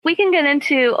we can get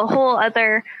into a whole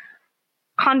other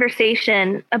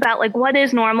conversation about like what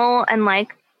is normal and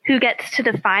like who gets to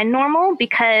define normal,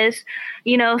 because,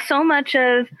 you know, so much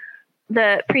of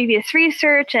the previous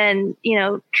research and, you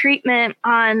know, treatment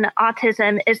on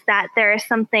autism is that there is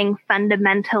something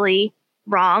fundamentally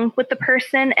wrong with the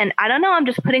person. And I don't know, I'm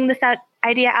just putting this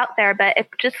idea out there, but it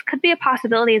just could be a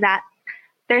possibility that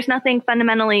there's nothing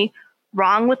fundamentally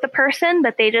wrong with the person,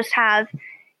 but they just have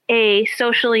a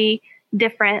socially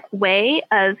different way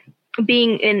of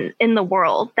being in the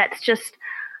world. That's just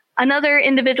another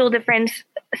individual difference,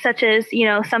 such as, you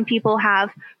know, some people have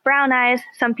brown eyes,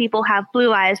 some people have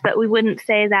blue eyes, but we wouldn't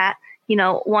say that, you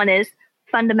know, one is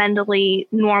fundamentally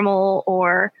normal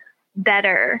or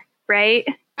better, right?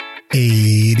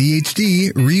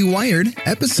 ADHD Rewired,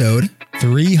 episode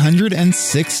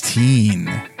 316.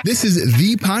 This is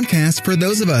the podcast for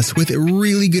those of us with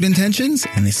really good intentions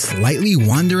and a slightly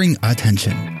wandering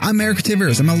attention. I'm Eric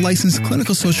Tivers. I'm a licensed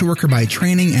clinical social worker by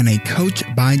training and a coach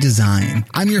by design.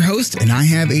 I'm your host, and I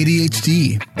have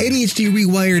ADHD. ADHD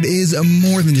Rewired is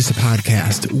more than just a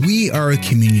podcast. We are a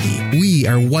community. We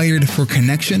are wired for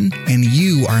connection, and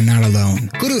you are not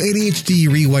alone. Go to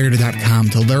ADHDrewired.com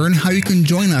to learn how you can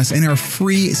join us in our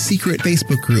free secret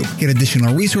Facebook group. Get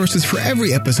additional resources for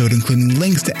every episode, including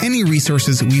links to any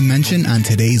resources we mention on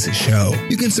today's show.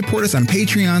 You can support us on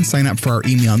Patreon, sign up for our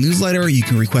email newsletter. You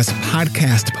can request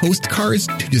podcast postcards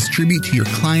to distribute to your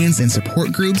clients and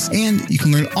support groups, and you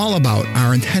can learn all about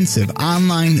our intensive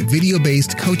online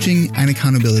video-based coaching and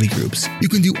accountability groups. You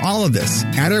can do all of this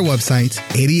at our website,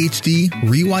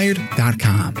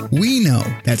 ADHDrewired.com. We know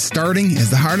that starting is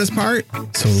the hardest part,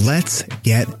 so let's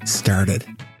get started.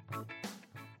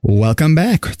 Welcome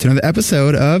back to another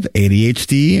episode of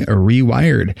ADHD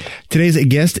Rewired. Today's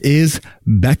guest is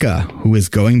Becca, who is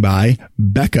going by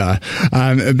Becca.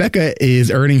 Becca is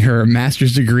earning her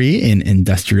master's degree in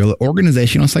industrial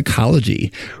organizational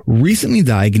psychology. Recently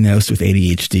diagnosed with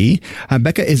ADHD,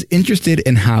 Becca is interested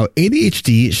in how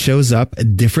ADHD shows up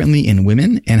differently in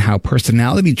women and how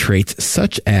personality traits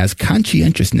such as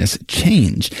conscientiousness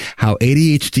change how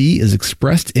ADHD is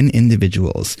expressed in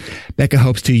individuals. Becca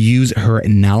hopes to use her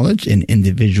knowledge in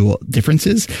individual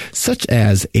differences, such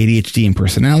as ADHD and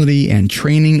personality, and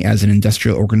training as an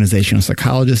industrial organizational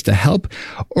psychologist to help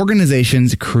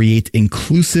organizations create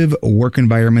inclusive work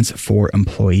environments for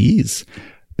employees.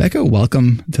 Becca,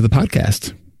 welcome to the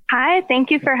podcast. Hi,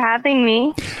 thank you for having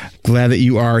me. Glad that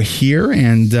you are here,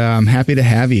 and I'm happy to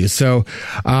have you. So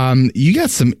you got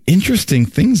some interesting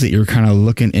things that you're kind of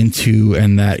looking into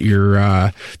and that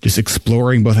you're just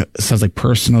exploring, both, sounds like,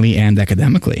 personally and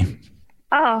academically.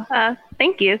 Oh,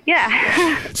 thank you.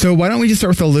 Yeah. So why don't we just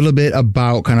start with a little bit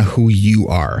about kind of who you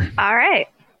are? All right.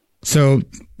 So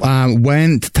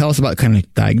tell us about kind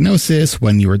of diagnosis,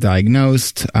 when you were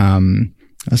diagnosed.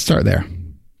 Let's start there.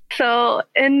 So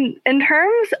in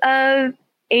terms of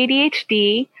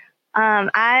ADHD,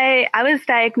 I was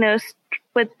diagnosed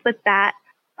with that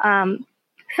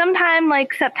sometime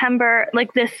like September,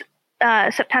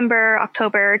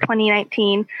 October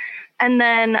 2019, and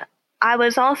then I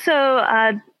was also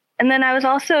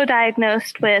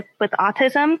diagnosed with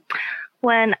autism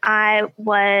when I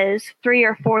was 3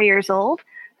 or 4 years old.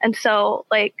 And so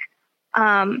I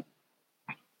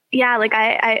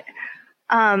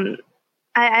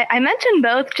mentioned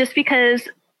both just because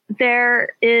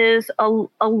there is a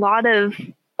lot of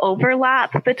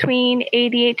overlap between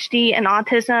ADHD and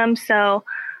autism. So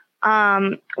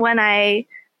when I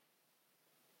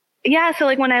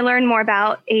learned more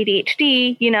about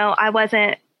ADHD, you know, I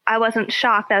wasn't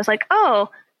shocked. I was like,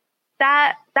 oh,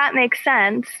 that makes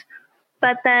sense.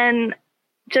 But then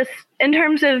just in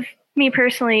terms of me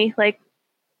personally, like,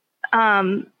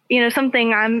 you know,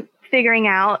 something I'm figuring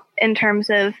out in terms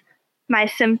of my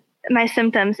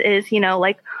symptoms is, you know,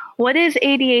 like, what is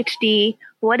ADHD?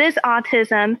 What is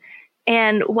autism?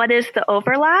 And what is the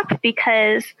overlap?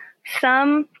 Because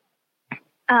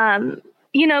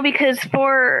you know, because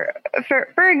for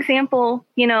example,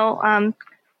 you know,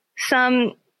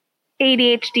 some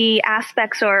ADHD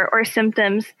aspects or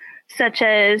symptoms, such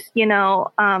as, you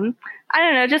know, I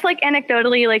don't know, just like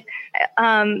anecdotally, like,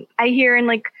 I hear and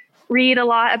like read a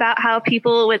lot about how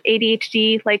people with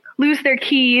ADHD like lose their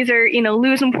keys or, you know,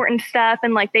 lose important stuff,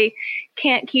 and like they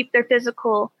can't keep their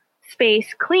physical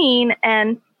space clean.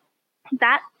 And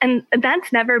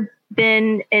that's never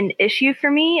been an issue for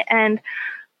me. And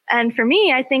for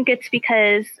me, I think it's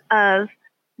because of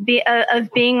being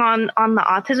on the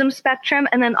autism spectrum,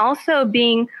 and then also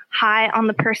being high on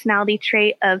the personality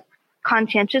trait of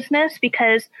conscientiousness,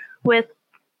 because with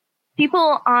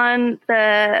people on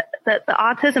the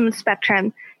autism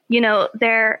spectrum, you know,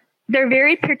 their they're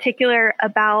very particular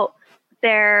about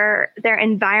their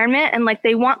environment, and like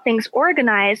they want things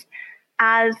organized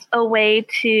as a way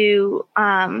to,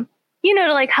 to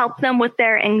like help them with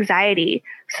their anxiety.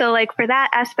 So like for that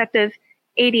aspect of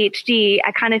ADHD,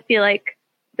 I kind of feel like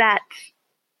that's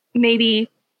maybe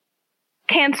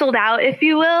canceled out, if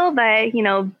you will, by,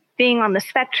 being on the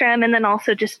spectrum, and then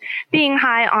also just being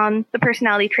high on the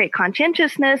personality trait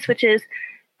conscientiousness, which is,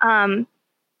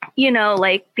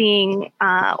 like being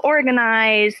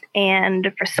organized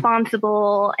and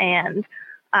responsible, and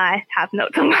I have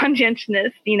notes on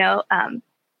conscientiousness,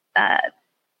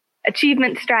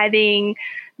 achievement striving,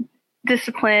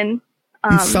 discipline.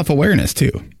 And self-awareness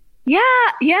too.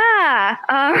 Yeah.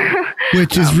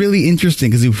 Which is really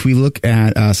interesting, because if we look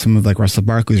at some of like Russell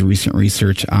Barkley's recent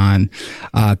research on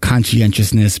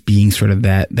conscientiousness being sort of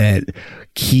that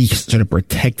key sort of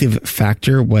protective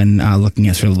factor when looking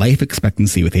at sort of life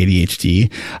expectancy with ADHD,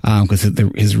 because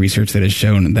his research that has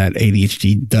shown that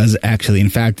ADHD does actually, in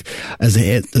fact,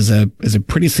 there's a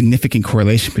pretty significant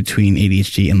correlation between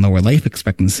ADHD and lower life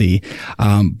expectancy,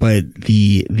 but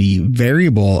the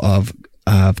variable of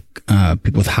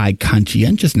people with high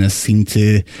conscientiousness seem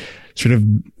to sort of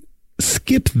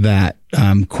skip that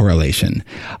correlation.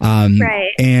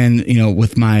 Right. And,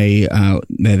 with my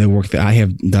the work that I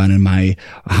have done and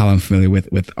how I'm familiar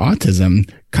with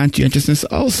autism, conscientiousness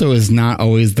also is not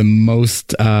always the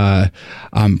most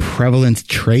prevalent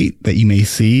trait that you may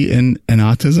see in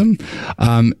autism.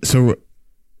 So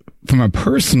from a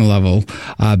personal level,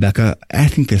 Becca, I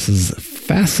think this is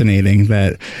fascinating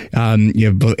that you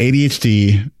have both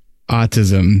ADHD,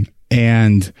 autism,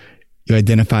 and you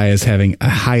identify as having a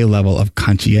high level of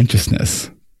conscientiousness.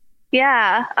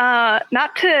 Yeah.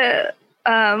 Not to,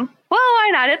 well, why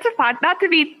not? It's a pod, not to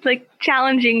be like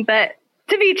challenging, but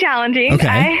to be challenging.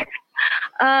 Okay.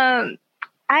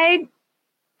 I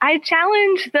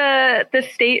challenge the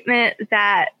statement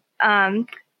that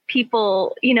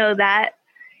people,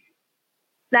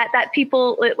 that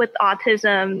people with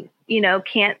autism,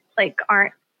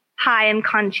 aren't high in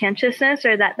conscientiousness,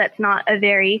 or that's not a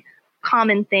very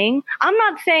common thing. I'm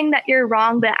not saying that you're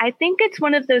wrong, but I think it's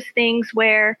one of those things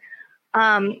where,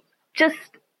 we're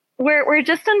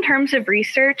just in terms of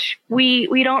research,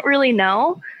 we don't really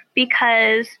know,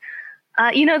 because,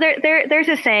 there's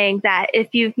a saying that if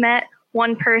you've met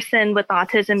one person with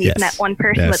autism, you've met one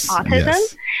person with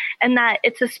autism, and that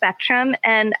it's a spectrum.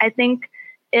 And I think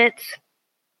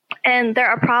and there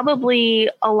are probably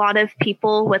a lot of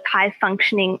people with high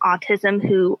functioning autism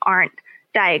who aren't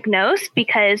diagnosed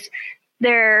because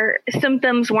their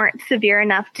symptoms weren't severe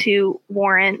enough to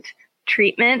warrant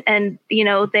treatment. And,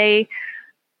 they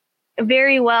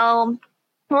very well,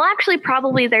 actually,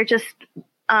 probably they're just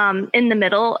in the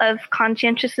middle of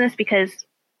conscientiousness, because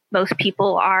most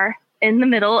people are in the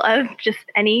middle of just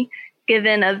any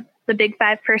given of the big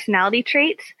 5 personality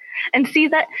traits. And see,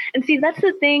 that's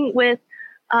the thing with,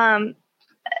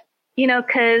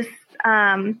 because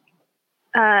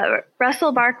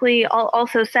Russell Barkley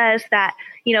also says that,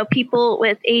 people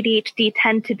with ADHD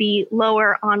tend to be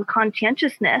lower on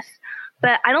conscientiousness.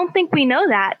 But I don't think we know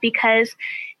that, because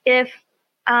if...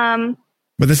 but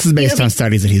this is based on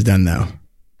studies that he's done, though.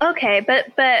 Okay,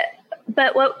 but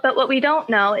what we don't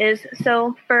know is,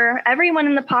 so for everyone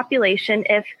in the population,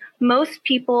 if most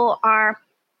people are,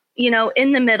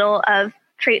 in the middle of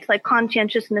traits like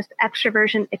conscientiousness,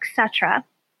 extroversion, etc.,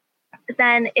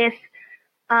 then if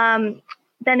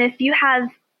you have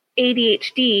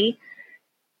ADHD,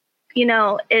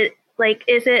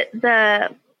 is it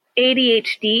the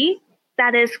ADHD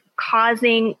that is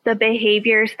causing the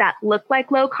behaviors that look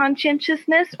like low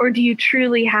conscientiousness, or do you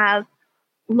truly have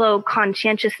low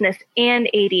conscientiousness and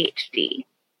ADHD?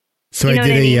 So I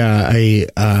did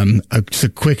just a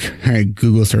quick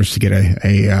Google search to get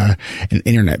an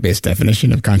internet-based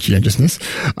definition of conscientiousness.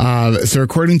 So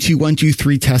according to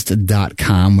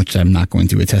 123test.com, which I'm not going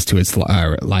to attest to its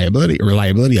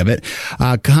reliability of it,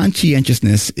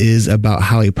 conscientiousness is about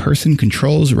how a person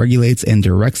controls, regulates, and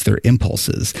directs their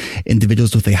impulses.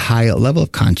 Individuals with a high level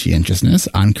of conscientiousness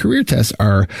on career tests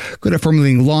are good at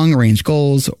formulating long-range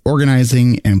goals,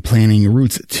 organizing and planning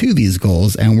routes to these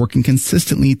goals, and working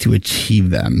consistently to achieve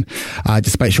them.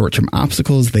 Despite short-term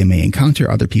obstacles they may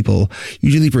encounter, other people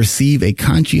usually perceive a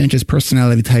conscientious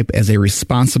personality type as a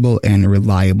responsible and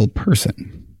reliable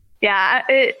person. Yeah,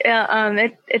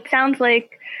 it sounds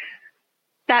like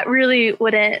that really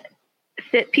wouldn't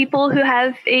fit people who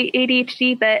have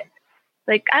ADHD, but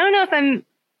I don't know if I'm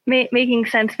making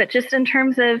sense, but just in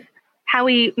terms of how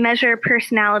we measure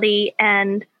personality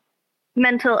and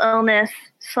mental illness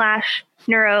 /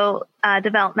 neuro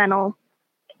developmental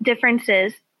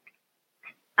differences,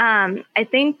 I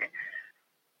think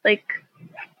like,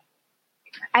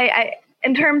 I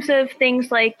in terms of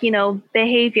things like,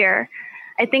 behavior,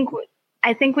 I think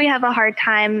we have a hard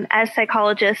time as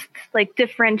psychologists, like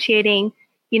differentiating,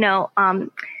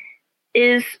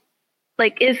 is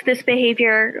this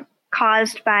behavior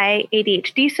caused by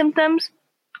ADHD symptoms,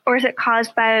 or is it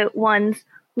caused by one's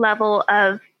level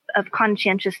of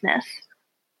conscientiousness?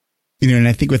 And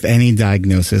I think with any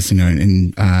diagnosis,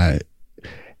 and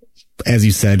as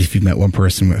you said, if you've met one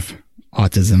person with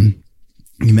autism,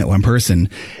 you met one person,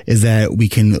 is that we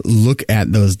can look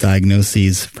at those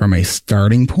diagnoses from a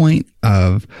starting point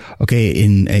of,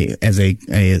 okay, as a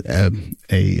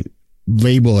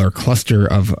label or cluster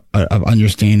of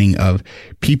understanding of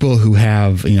people who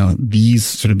have, these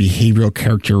sort of behavioral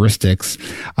characteristics,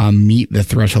 meet the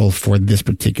threshold for this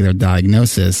particular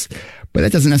diagnosis. But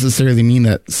that doesn't necessarily mean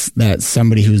that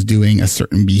somebody who's doing a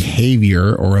certain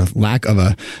behavior or a lack of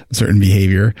a certain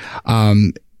behavior,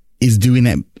 is doing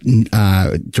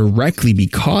that directly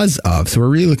because of. So we're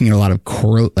really looking at a lot of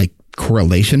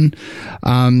correlation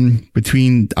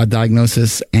between a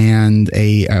diagnosis and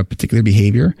a particular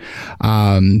behavior.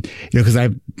 Because I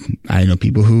know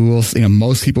people who will,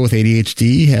 most people with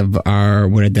ADHD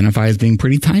would identify as being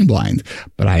pretty time blind,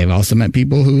 but I have also met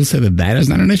people who say that is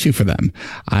not an issue for them.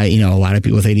 A lot of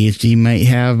people with ADHD might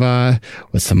have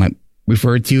what some might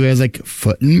refer to as like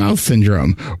foot and mouth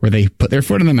syndrome, where they put their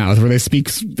foot in the mouth, where they speak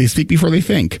before they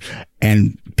think.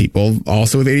 And people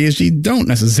also with ADHD don't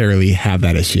necessarily have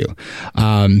that issue.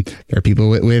 There are people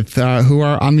with who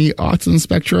are on the autism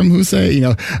spectrum who say,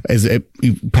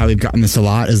 you've probably gotten this a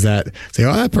lot, is that say,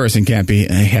 oh, that person can't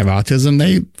have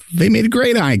autism. They made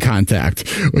great eye contact,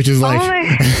 which is like,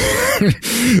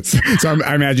 so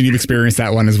I imagine you've experienced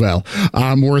that one as well.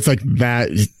 Where it's like that,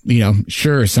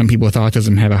 sure, some people with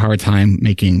autism have a hard time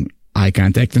making eye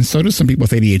contact, and so do some people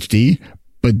with ADHD,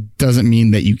 but doesn't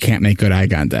mean that you can't make good eye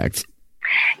contact.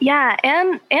 Yeah.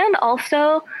 And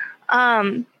also,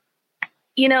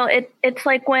 it's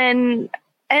like when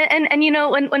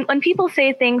people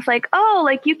say things like, oh,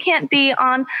 like you can't be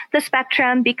on the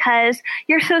spectrum because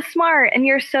you're so smart and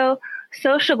you're so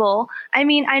sociable. I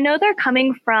mean, I know they're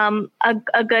coming from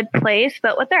a good place,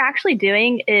 but what they're actually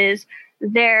doing is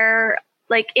they're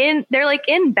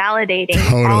invalidating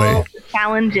all the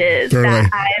challenges that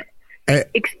I've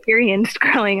experienced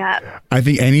growing up. I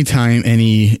think anytime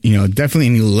definitely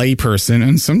any layperson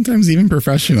and sometimes even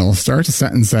professional starts a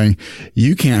sentence saying,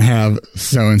 you can't have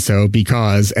so-and-so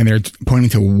because, and they're pointing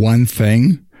to one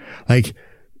thing, like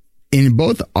in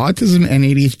both autism and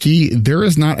ADHD, there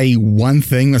is not a one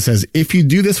thing that says, if you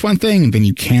do this one thing, then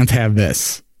you can't have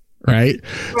this. Right.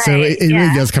 So it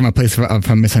really does come a place of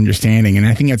a misunderstanding. And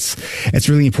I think it's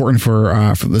really important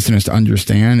for listeners to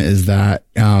understand is that,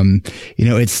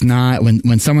 it's not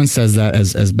when someone says that,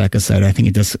 as Becca said, I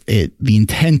think the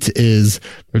intent is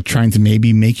they're trying to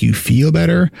maybe make you feel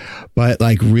better, but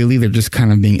like really they're just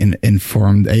kind of being an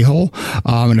informed a-hole.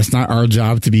 And it's not our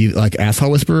job to be like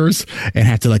asshole whisperers and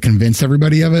have to like convince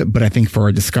everybody of it. But I think for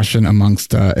a discussion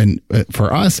amongst,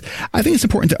 for us, I think it's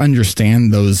important to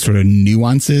understand those sort of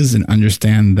nuances and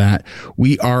understand that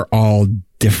we are all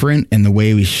different in the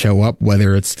way we show up,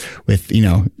 whether it's with,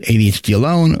 ADHD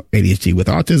alone, ADHD with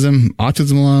autism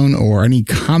alone, or any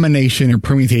combination or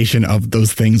permutation of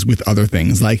those things with other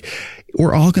things. Like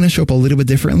we're all going to show up a little bit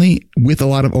differently with a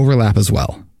lot of overlap as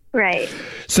well. Right.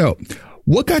 So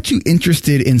what got you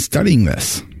interested in studying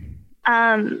this?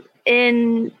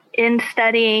 In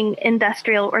studying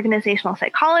industrial organizational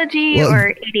psychology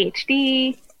or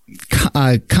ADHD.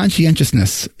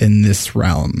 Conscientiousness in this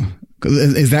realm.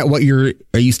 Is that what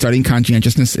are you studying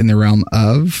conscientiousness in the realm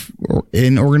of, or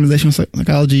in organizational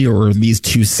psychology, or are these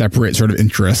two separate sort of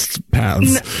interest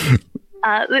paths?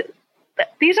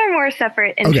 These are more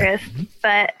separate interests,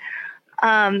 okay.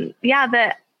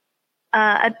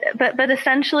 But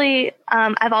essentially,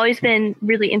 I've always been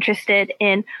really interested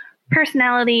in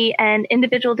personality and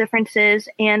individual differences.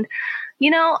 And,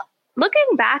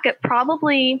 looking back, it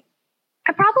probably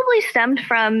stemmed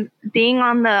from being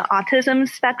on the autism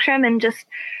spectrum and just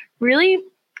really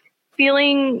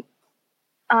feeling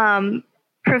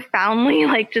profoundly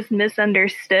like just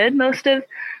misunderstood most of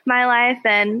my life.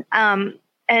 And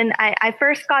I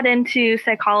first got into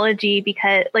psychology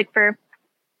because for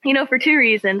two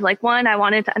reasons. Like one, I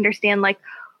wanted to understand like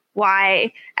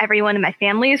why everyone in my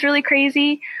family is really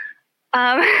crazy.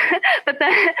 But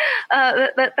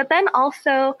then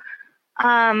also,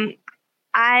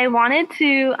 I wanted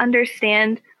to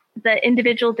understand the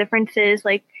individual differences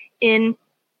like in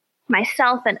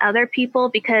myself and other people,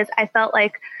 because I felt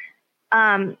like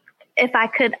if I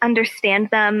could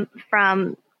understand them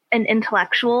from an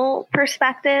intellectual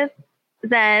perspective,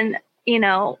 then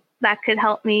that could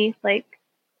help me like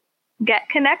get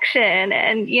connection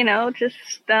and,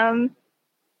 just,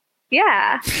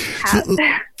 yeah. So,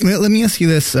 let me ask you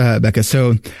this, Becca.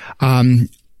 So,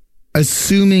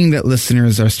 assuming that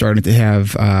listeners are starting to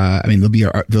have, there'll be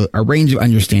a range of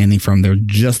understanding from they're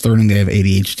just learning they have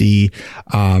ADHD,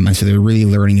 and so they're really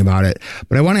learning about it.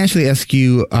 But I want to actually ask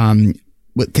you,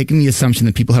 taking the assumption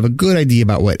that people have a good idea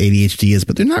about what ADHD is,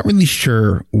 but they're not really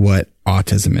sure what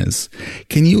autism is.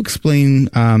 Can you explain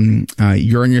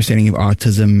your understanding of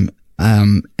autism,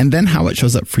 and then how it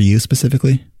shows up for you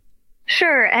specifically?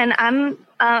 Sure, and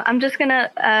I'm just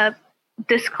gonna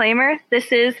disclaimer.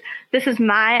 This is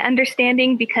my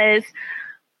understanding because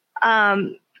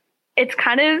it's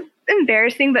kind of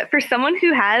embarrassing, but for someone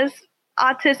who has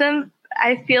autism,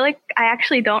 I feel like I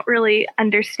actually don't really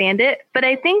understand it. But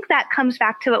I think that comes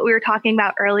back to what we were talking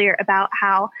about earlier about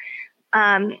how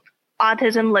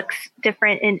autism looks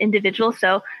different in individuals.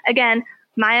 So again,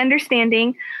 my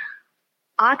understanding,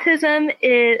 autism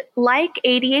is like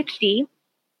ADHD.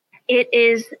 It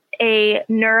is a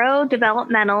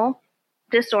neurodevelopmental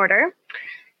disorder.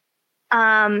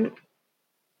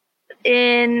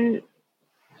 In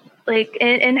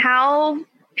how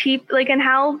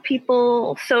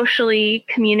people socially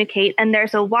communicate, and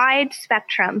there's a wide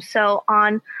spectrum. So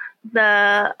on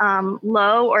the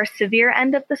low or severe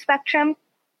end of the spectrum,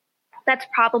 that's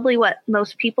probably what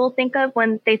most people think of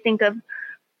when they think of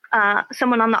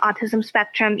someone on the autism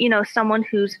spectrum. Someone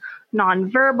who's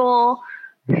nonverbal,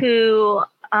 who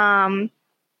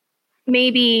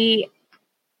maybe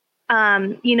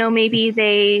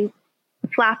they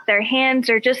flap their hands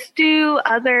or just do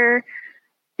other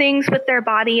things with their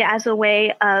body as a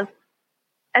way of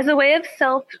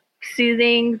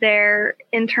self-soothing their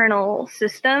internal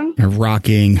system.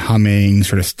 Rocking, humming,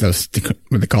 sort of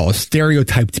what they call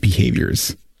stereotyped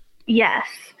behaviors. Yes,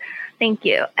 thank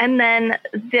you. And then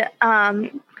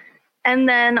on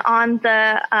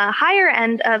the higher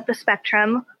end of the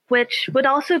spectrum, which would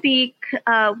also be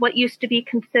what used to be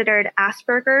considered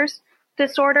Asperger's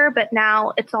disorder, but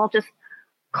now it's all just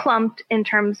clumped in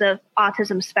terms of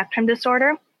autism spectrum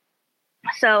disorder.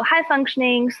 So high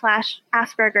functioning /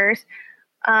 Asperger's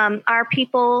are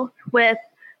people with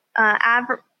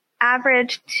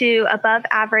average to above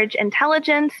average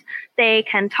intelligence. They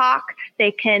can talk,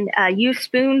 they can use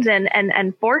spoons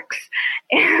and forks,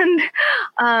 and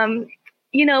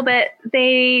but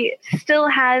they still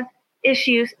have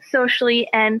issues socially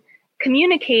and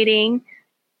communicating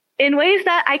in ways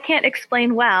that I can't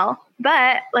explain well,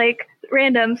 but like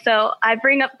random. So I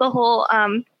bring up the whole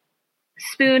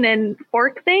spoon and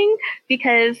fork thing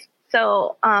because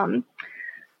so like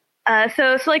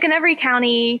in every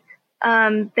county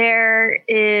there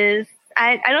is,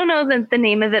 I don't know the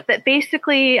name of it, but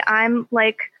basically I'm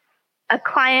like a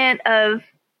client of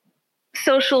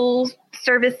social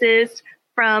services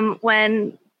from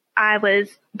when I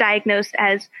was diagnosed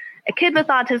as a kid with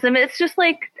autism. It's just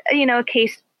like, a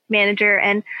case manager,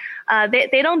 and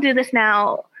they don't do this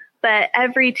now, but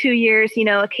every 2 years,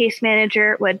 a case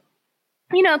manager would,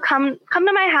 come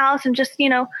to my house and just,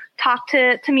 talk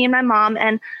to me and my mom.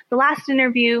 And the last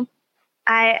interview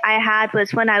I had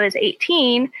was when I was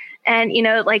 18, and,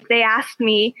 they asked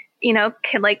me,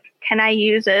 can I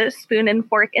use a spoon and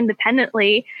fork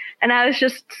independently? And I was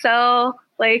just so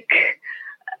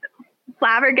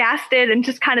flabbergasted and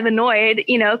just kind of annoyed,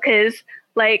 because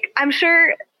I'm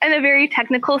sure in a very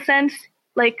technical sense,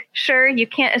 sure, you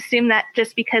can't assume that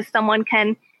just because someone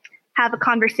can have a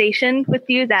conversation with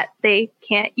you that they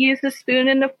can't use a spoon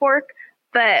and a fork.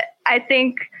 But I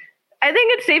think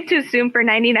it's safe to assume for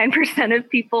 99% of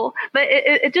people, but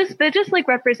it just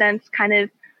represents kind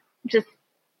of just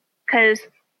because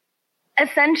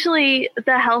essentially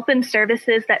the help and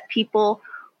services that people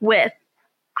with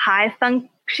high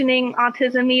functioning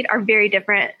autism need are very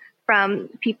different from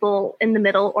people in the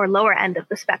middle or lower end of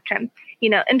the spectrum,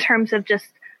 in terms of just,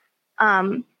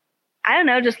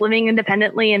 just living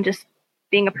independently and just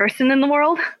being a person in the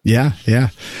world. Yeah. Yeah.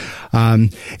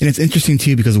 And it's interesting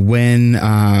too, because when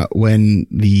in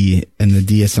the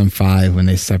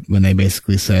DSM-5, when they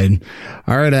basically said,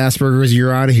 all right, Asperger's,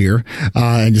 you're out of here,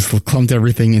 and just clumped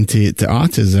everything into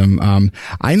autism.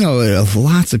 I know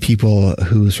lots of people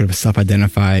who sort of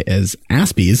self-identify as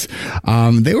Aspies.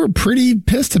 They were pretty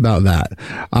pissed about that.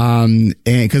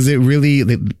 And cause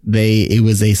it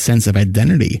was a sense of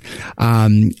identity.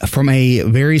 From a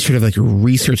very sort of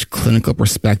research clinical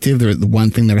perspective, the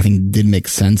one thing that I think did make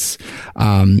sense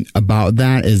about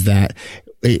that is that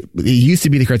it used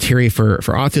to be the criteria for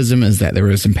autism is that there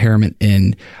was impairment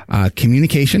in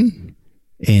communication,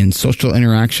 in social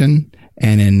interaction,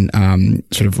 and in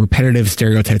sort of repetitive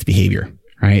stereotyped behavior,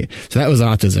 right? So that was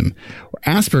autism.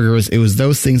 Asperger's, it was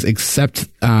those things except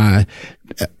the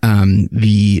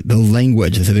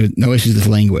language. So there's no issues with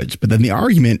language. But then the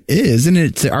argument is, and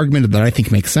it's an argument that I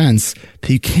think makes sense, that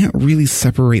you can't really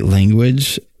separate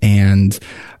language and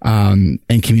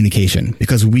communication,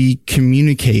 because we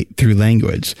communicate through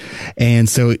language. And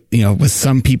so, with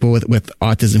some people with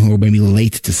autism who are maybe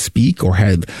late to speak or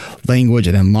had language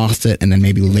and then lost it and then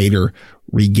maybe later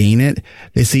regain it,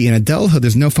 they see in adulthood,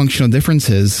 there's no functional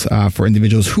differences for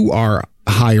individuals who are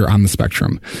higher on the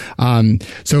spectrum.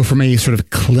 So from a sort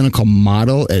of clinical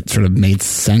model, it sort of made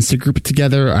sense to group it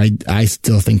together. I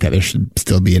still think that there should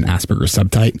still be an Asperger's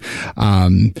subtype,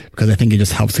 because I think it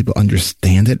just helps people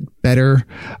understand it better.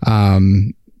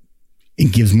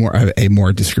 It gives a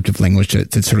more descriptive language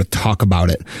to sort of talk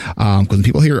about it. Because when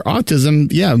people hear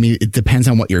autism, it depends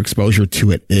on what your exposure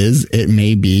to it is. It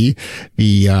may be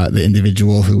the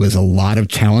individual who has a lot of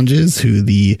challenges,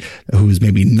 who's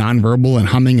maybe nonverbal and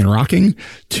humming and rocking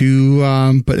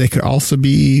but it could also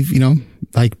be,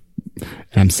 like,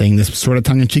 and I'm saying this sort of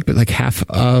tongue in cheek, but like half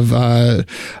of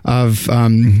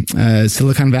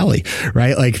Silicon Valley,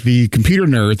 right? Like the computer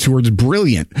nerds who are just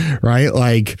brilliant, right?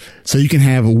 Like, so you can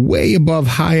have way above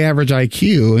high average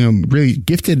IQ, really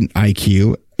gifted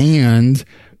IQ, and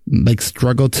like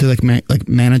struggle to like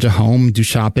manage a home, do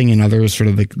shopping, and other sort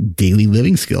of like daily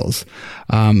living skills.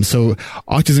 So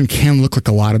autism can look like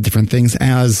a lot of different things,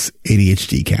 as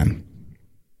ADHD can.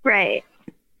 Right.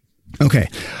 Okay.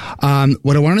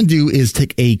 What I want to do is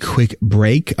take a quick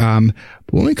break. But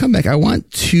when we come back, I want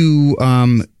to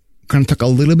kind of talk a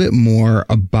little bit more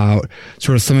about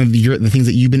sort of some of the things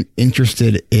that you've been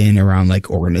interested in around like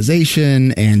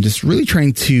organization, and just really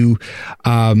trying to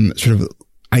sort of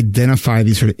identify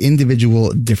these sort of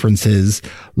individual differences,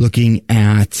 looking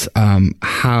at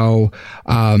how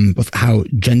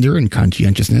gender and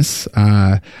conscientiousness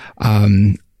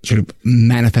sort of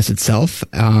manifests itself.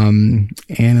 And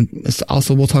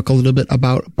also we'll talk a little bit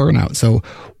about burnout. So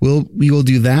we will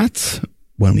do that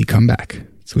when we come back.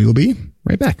 So we will be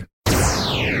right back.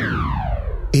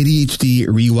 ADHD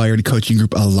Rewired Coaching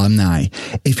Group alumni.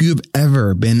 If you have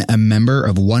ever been a member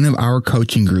of one of our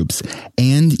coaching groups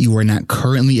and you are not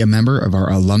currently a member of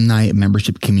our alumni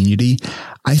membership community,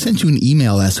 I sent you an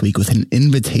email last week with an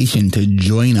invitation to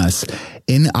join us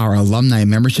in our alumni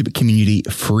membership community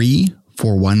free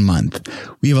for 1 month.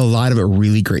 We have a lot of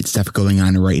really great stuff going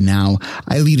on right now.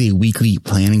 I lead a weekly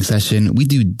planning session. We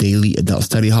do daily adult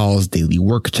study halls, daily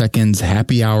work check-ins,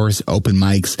 happy hours, open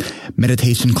mics,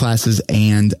 meditation classes,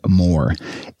 and more.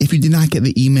 If you did not get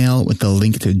the email with the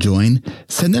link to join,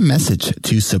 send a message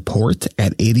to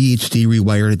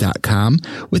support@ADHDrewired.com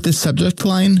with the subject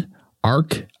line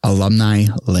ARC alumni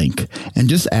link, and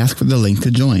just ask for the link to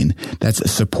join.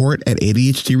 That's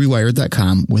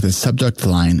support@ADHDrewired.com with a subject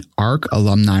line ARC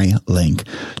alumni link.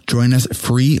 Join us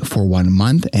free for 1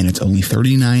 month, and it's only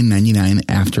 $39.99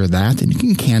 after that, and you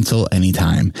can cancel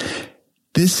anytime.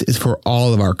 This is for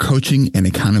all of our coaching and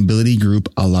accountability group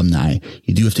alumni.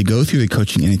 You do have to go through the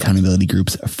coaching and accountability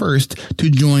groups first to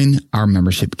join our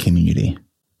membership community.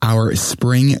 Our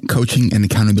spring coaching and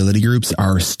accountability groups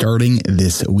are starting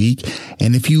this week.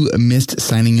 And if you missed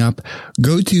signing up,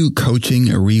 go to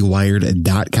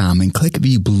coachingrewired.com and click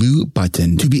the blue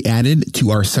button to be added to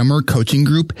our summer coaching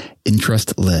group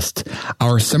interest list.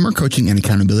 Our summer coaching and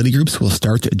accountability groups will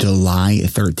start July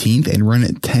 13th and run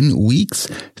 10 weeks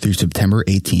through September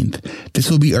 18th. This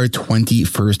will be our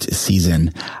 21st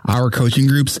season. Our coaching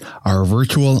groups are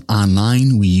virtual,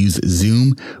 online. We use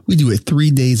Zoom. We do it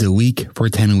 3 days a week for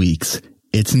 10 weeks.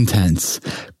 It's intense.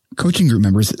 Coaching group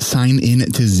members sign in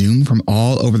to Zoom from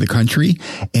all over the country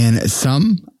and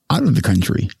some out of the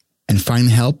country, and find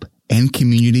help and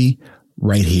community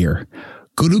right here.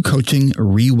 Go to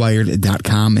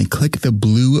coachingrewired.com and click the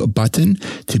blue button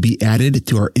to be added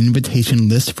to our invitation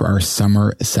list for our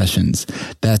summer sessions.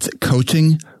 That's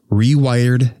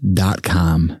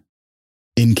coachingrewired.com.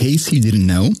 In case you didn't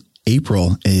know,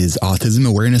 April is Autism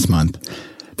Awareness Month.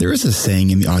 There is a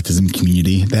saying in the autism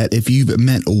community that if you've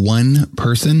met one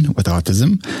person with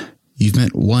autism, you've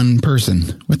met one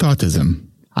person with autism.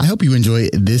 I hope you enjoy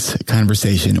this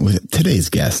conversation with today's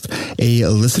guest, a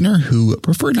listener who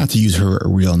preferred not to use her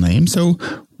real name, so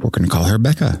we're going to call her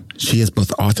Becca. She has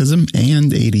both autism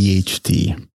and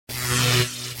ADHD.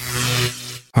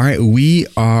 All right, we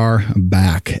are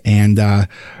back. And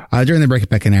during the break,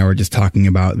 Becca and I were just talking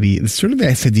about the sort of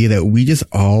this idea that we just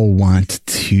all want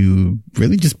to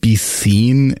really just be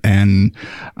seen and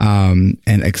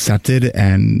accepted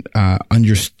and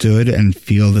understood and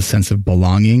feel the sense of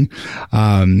belonging.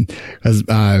 Because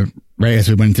right as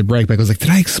we went to break, Becca was like, did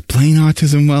I explain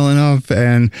autism well enough?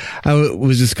 And I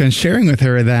was just kind of sharing with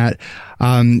her that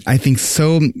I think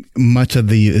so much of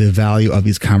the value of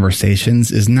these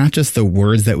conversations is not just the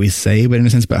words that we say, but in a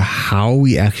sense, but how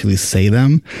we actually say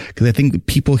them. Because I think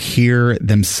people hear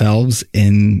themselves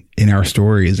in our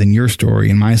stories, in your story,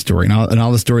 in my story, and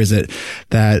all the stories that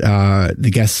the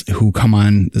guests who come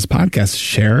on this podcast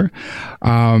share.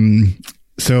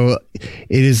 So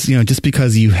it is, just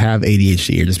because you have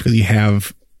ADHD or just because you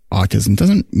have autism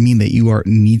doesn't mean that you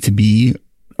need to be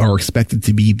or expected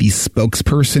to be the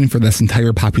spokesperson for this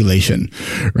entire population,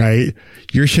 right?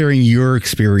 You're sharing your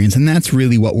experience, and that's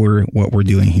really what we're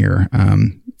doing here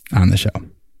on the show.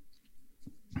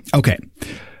 Okay.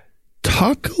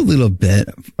 Talk a little bit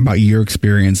about your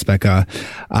experience, Becca,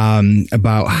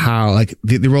 about how like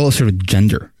the role of sort of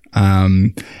gender.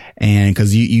 And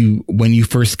because you when you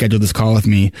first scheduled this call with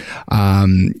me,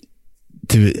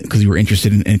 because you were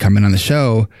interested in coming on the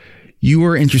show, you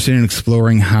were interested in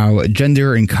exploring how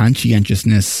gender and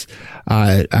conscientiousness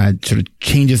sort of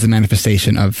changes the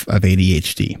manifestation of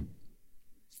ADHD.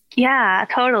 Yeah,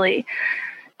 totally.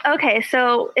 Okay,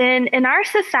 so in our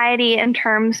society, in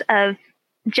terms of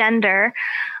gender,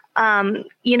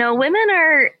 women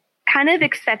are kind of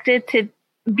expected to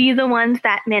be the ones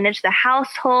that manage the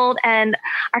household and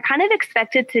are kind of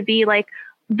expected to be like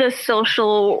the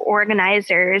social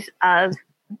organizers of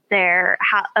their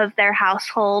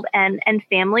household and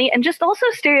family. And just also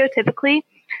stereotypically,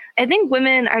 I think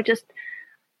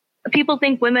people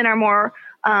think women are more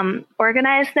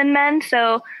organized than men.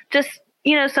 So just,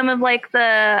 some of like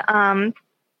the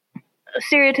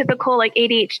stereotypical like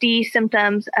ADHD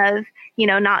symptoms of,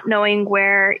 not knowing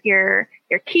where your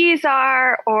keys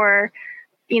are, or,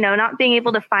 not being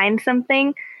able to find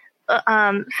something,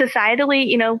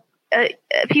 societally,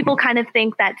 people kind of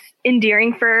think that's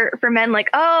endearing for men. Like,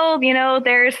 oh,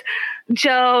 there's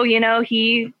Joe,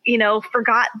 he,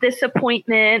 forgot this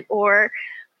appointment, or,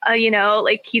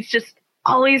 like he's just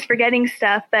always forgetting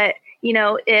stuff. But,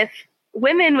 if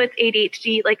women with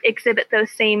ADHD like exhibit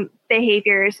those same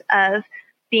behaviors of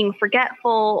being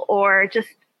forgetful or just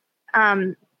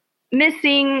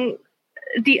missing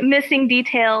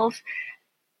details,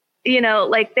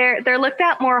 like they're looked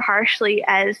at more harshly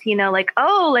as, like,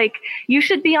 oh, like you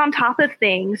should be on top of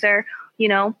things, or,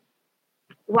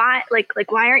 why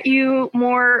aren't you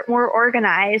more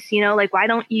organized? Like, why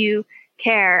don't you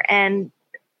care? And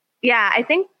yeah, I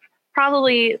think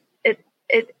probably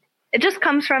it just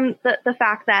comes from the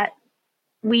fact that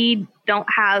we don't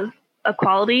have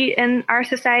equality in our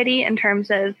society in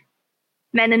terms of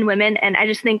men and women. And I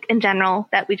just think in general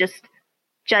that we just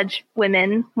judge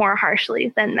women more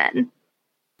harshly than men.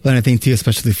 Well, and I think too,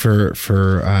 especially for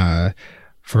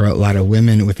a lot of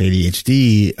women with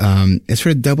ADHD, it's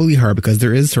sort of doubly hard because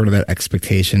there is sort of that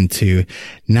expectation to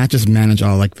not just manage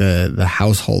all like the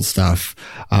household stuff,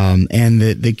 and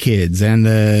the kids and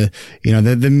the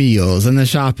meals and the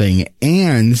shopping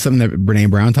and something that Brene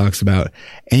Brown talks about,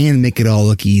 and make it all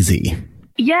look easy.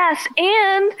 Yes,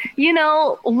 and,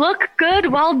 look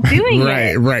good while doing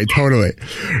it. Right, totally.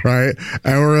 Right.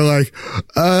 And we're like,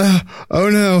 oh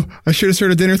no, I should have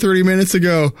started dinner 30 minutes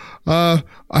ago.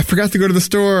 I forgot to go to the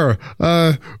store.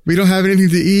 We don't have anything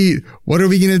to eat. What are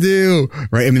we going to do?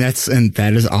 Right. I mean,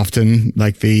 that is often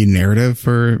like the narrative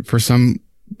for some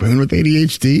women with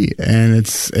ADHD. And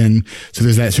so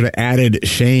there's that sort of added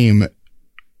shame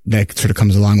that sort of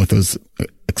comes along with those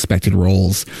expected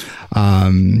roles.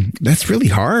 That's really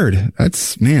hard.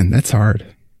 That's hard.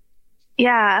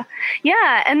 Yeah.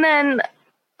 Yeah. And then,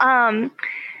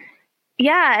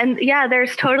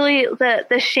 there's totally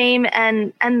the shame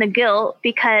and the guilt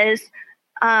because,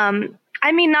 not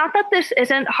that this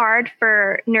isn't hard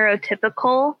for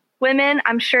neurotypical women.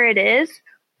 I'm sure it is,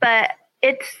 but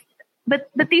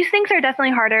these things are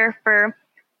definitely harder for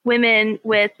women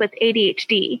with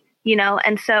ADHD.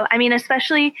 And so,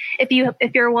 especially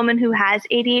if you're a woman who has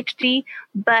ADHD,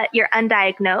 but you're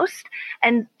undiagnosed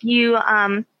and you,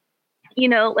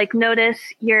 like notice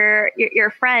your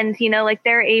friends, like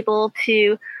they're able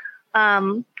to,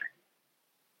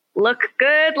 look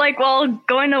good, like while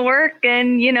going to work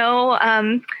and,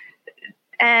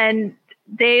 and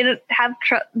they don't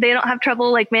have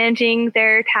trouble like managing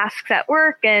their tasks at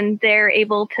work, and they're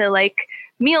able to like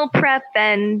meal prep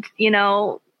and,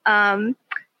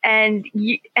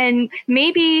 and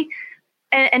maybe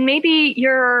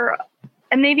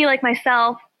like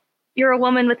myself, you're a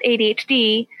woman with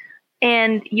ADHD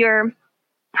and you're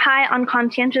high on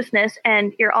conscientiousness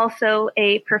and you're also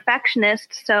a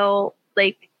perfectionist. So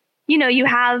like, you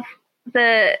have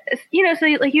you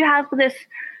have this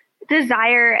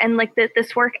desire and like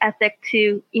this work ethic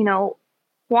to,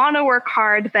 want to work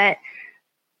hard, but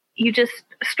you just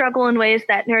struggle in ways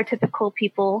that neurotypical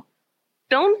people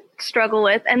don't struggle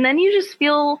with. And then you just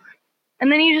feel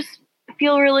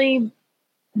really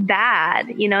bad,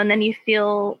 and then you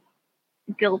feel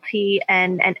guilty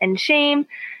and shame.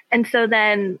 And so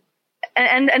then,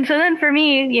 and so then for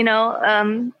me, and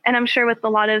I'm sure with a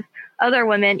lot of other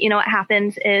women, what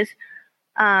happens is,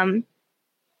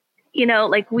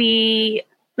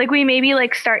 we maybe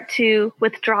start to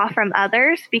withdraw from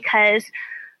others because,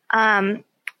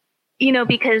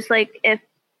 because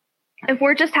if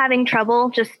we're just having trouble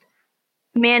just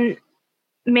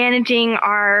managing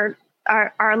our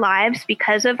lives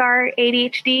because of our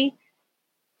ADHD,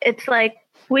 it's like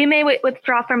we may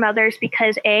withdraw from others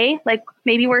because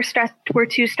maybe we're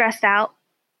too stressed out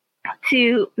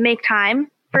to make time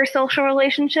for social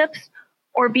relationships,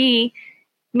 or B,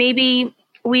 maybe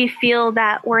we feel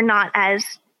that we're not as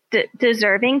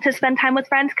deserving to spend time with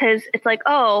friends because it's like,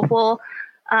 oh, well,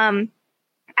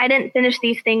 I didn't finish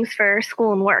these things for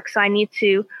school and work, so I need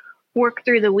to work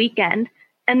through the weekend.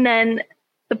 And then,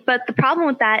 but the problem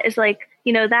with that is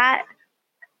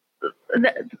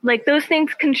those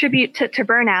things contribute to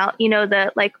burnout.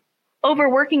 The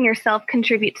overworking yourself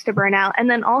contributes to burnout. And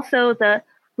then also the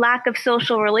lack of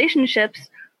social relationships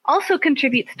also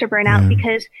contributes to burnout,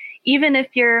 because even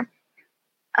if you're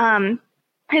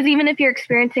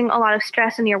experiencing a lot of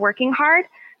stress and you're working hard,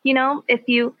 if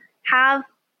you have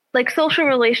social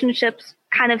relationships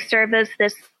kind of serve as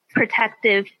this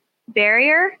protective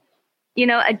barrier,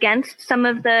 against some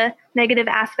of the negative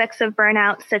aspects of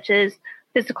burnout, such as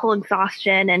physical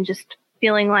exhaustion and just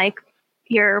feeling like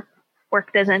your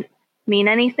work doesn't mean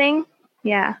anything.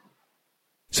 Yeah.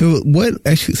 So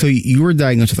you were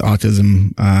diagnosed with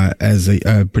autism as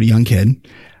a pretty young kid.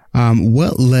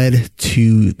 What led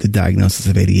to the diagnosis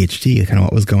of ADHD? Kind of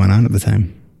what was going on at the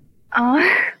time?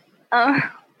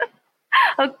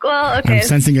 Well, okay. I'm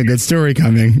sensing a good story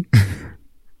coming.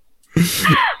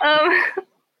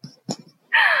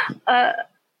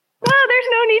 Well, there's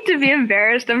no need to be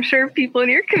embarrassed. I'm sure people in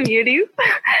your community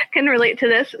can relate to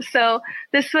this. So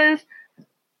this was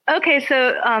okay.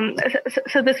 So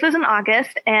this was in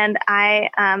August, and I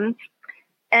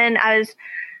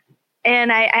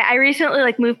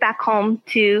recently moved back home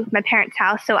to my parents'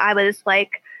 house. So I was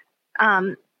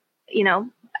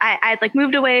I'd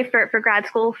moved away for grad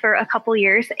school for a couple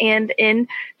years, and in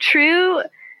true,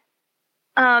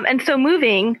 and so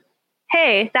moving,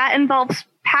 hey, that involves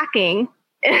packing.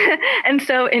 And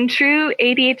so in true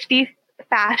ADHD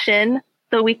fashion,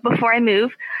 the week before I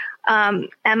move, am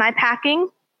I packing?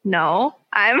 No,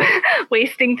 I'm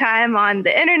wasting time on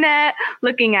the internet,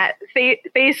 looking at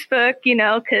Facebook,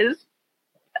 because,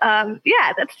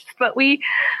 that's just what we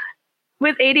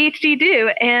with ADHD do.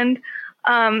 And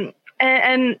on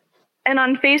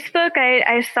Facebook,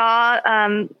 I saw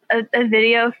a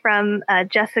video from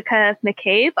Jessica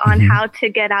McCabe on how to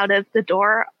get out of the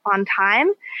door on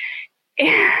time.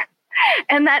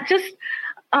 And that just,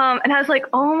 and I was like,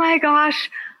 oh my gosh,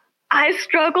 I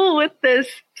struggle with this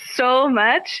so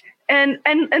much. And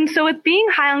so with being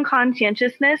high on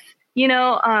conscientiousness,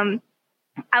 I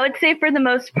would say for the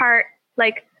most part,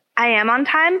 I am on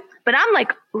time, but I'm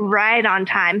right on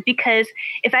time, because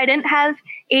if I didn't have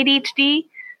ADHD,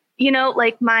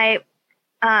 my,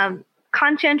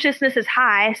 conscientiousness is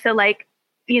high. So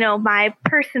my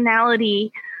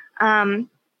personality,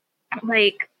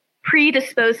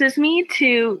 predisposes me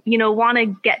to, want to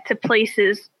get to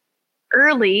places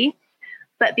early.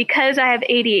 But because I have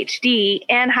ADHD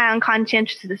and high on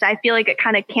conscientiousness, I feel like it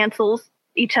kind of cancels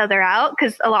each other out,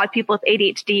 because a lot of people with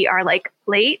ADHD are late.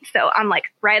 So I'm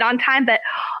right on time. But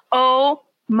oh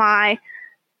my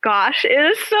gosh, it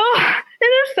is so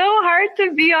hard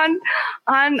to be on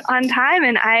time.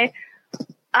 And I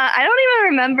don't even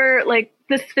remember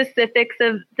the specifics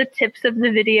of the tips of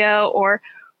the video or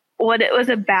what it was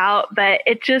about, but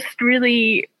it just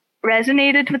really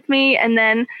resonated with me. And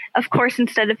then, of course,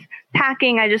 instead of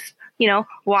packing, I just,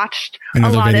 watched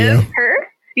another a lot video of her.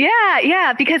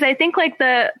 Yeah. Because I think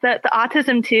the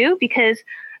autism too, because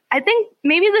I think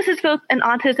maybe this is both an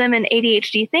autism and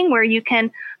ADHD thing where you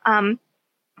can,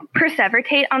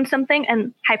 perseverate on something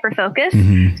and hyper-focus.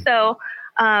 So,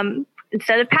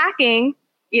 instead of packing,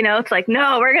 it's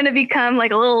no, we're going to become a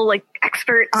little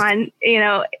expert on,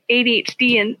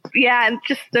 ADHD and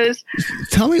just those.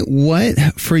 Tell me what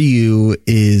for you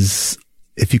is,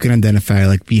 if you can identify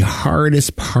the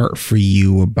hardest part for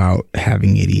you about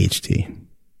having ADHD.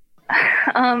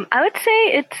 I would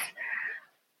say it's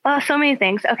so many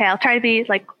things. Okay. I'll try to be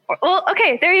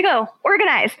okay, there you go.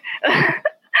 Organized.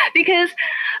 because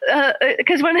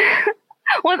when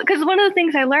because one of the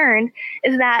things I learned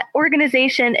is that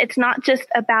organization, it's not just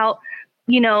about,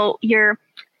 your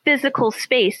physical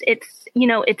space. It's,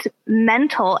 it's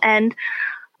mental. And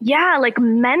yeah, like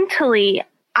mentally,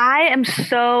 I am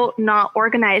so not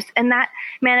organized, and that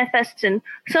manifests in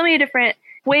so many different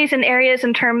ways and areas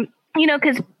in terms,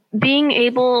 because being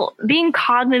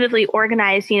cognitively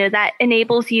organized, that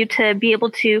enables you to be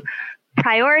able to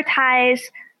prioritize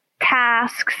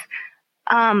tasks,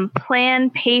 plan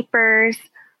papers,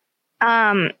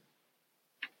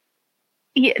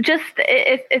 just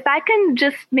if I can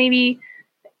just maybe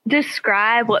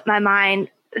describe what my mind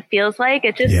feels like,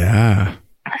 it just, yeah.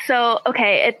 So,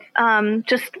 okay, it's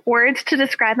just words to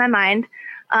describe my mind: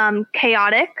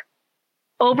 chaotic,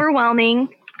 overwhelming,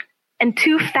 and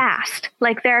too fast.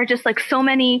 Like there are just like so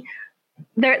many,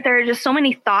 there are just so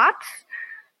many thoughts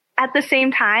at the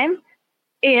same time,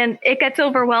 and it gets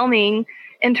overwhelming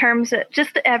in terms of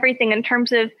just everything, in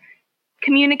terms of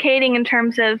communicating, in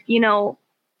terms of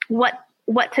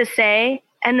what to say,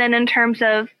 and then in terms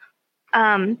of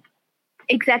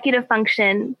executive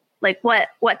function, like what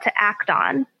to act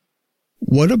on.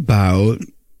 What about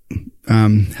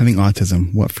having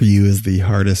autism? What for you is the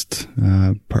hardest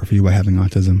part for you by having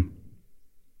autism?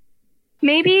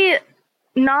 Maybe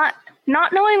not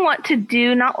knowing what to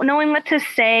do, not knowing what to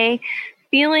say,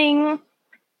 feeling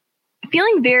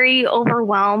very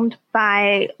overwhelmed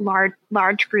by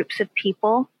large groups of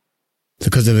people. So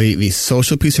because of the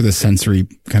social piece or the sensory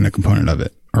kind of component of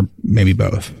it, or maybe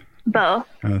both? Both.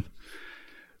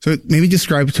 So maybe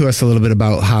describe to us a little bit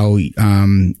about how,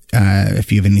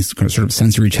 if you have any sort of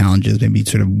sensory challenges, maybe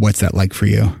sort of what's that like for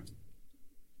you?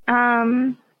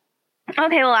 Okay.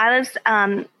 Well, I was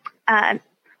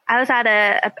at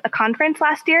a conference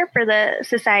last year for the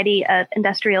Society of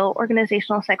Industrial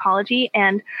Organizational Psychology,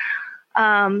 and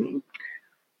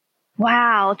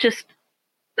wow, just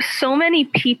so many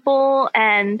people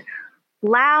and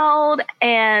loud,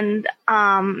 and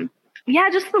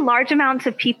just the large amounts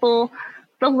of people,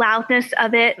 the loudness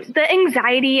of it, the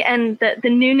anxiety and the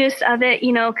newness of it,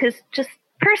 because just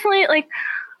personally, like,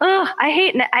 I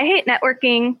hate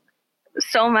networking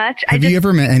so much. Have you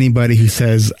ever met anybody who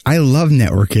says, I love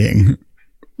networking?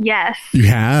 Yes. You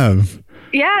have?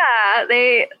 Yeah,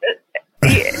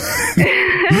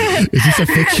 Is this a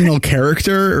fictional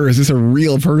character, or is this a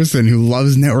real person who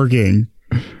loves networking?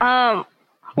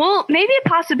 Well, maybe a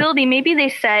possibility. Maybe they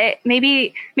say,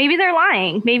 maybe they're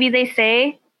lying. Maybe they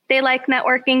say they like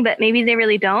networking, but maybe they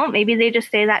really don't. Maybe they just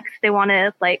say that because they want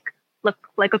to look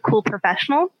like a cool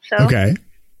professional. So okay,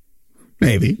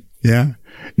 maybe, yeah.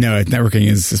 No, networking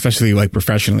is, especially like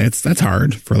professionally, that's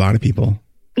hard for a lot of people.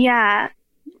 Yeah.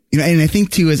 And I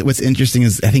think too, is what's interesting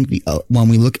is I think when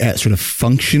we look at sort of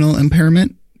functional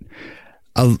impairment,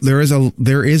 there is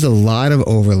a lot of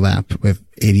overlap with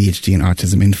ADHD and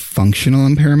autism in functional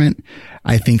impairment.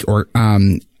 I think, or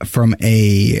from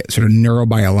a sort of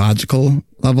neurobiological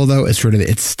level, though,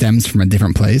 it stems from a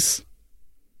different place.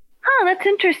 Oh, that's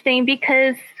interesting,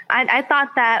 because I thought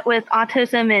that with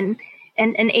autism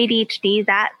and ADHD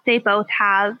that they both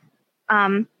have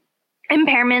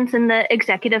impairments in the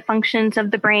executive functions of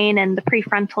the brain and the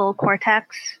prefrontal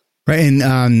cortex. Right.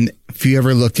 And if you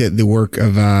ever looked at the work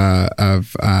of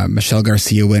Michelle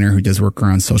Garcia Winner, who does work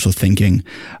around social thinking,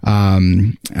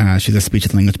 she's a speech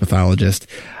and language pathologist.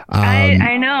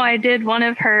 I know. I did one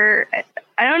of her,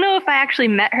 I don't know if I actually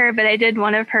met her, but I did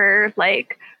one of her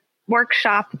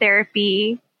workshop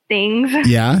therapy things.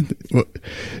 Yeah.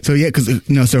 So yeah, because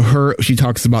she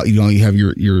talks about, you have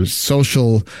your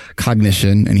social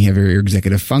cognition and you have your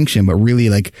executive function, but really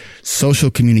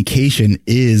social communication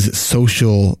is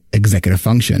social executive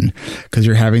function, because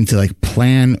you're having to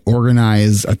plan,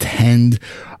 organize, attend,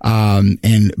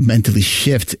 and mentally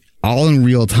shift all in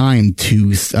real time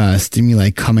to stimuli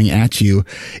coming at you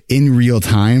in real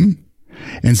time.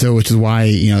 And so, which is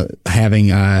why, having,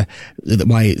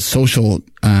 why social,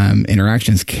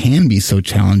 interactions can be so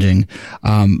challenging,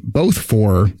 both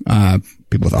for,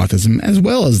 people with autism as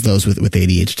well as those with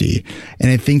ADHD. And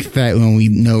I think that when we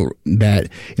know that,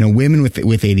 women with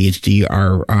ADHD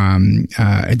are,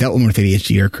 adult women with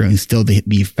ADHD are currently still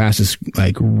the fastest,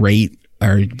 rate,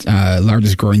 our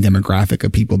largest growing demographic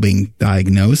of people being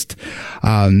diagnosed.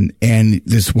 And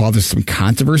while there's some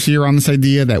controversy around this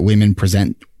idea that women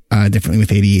present differently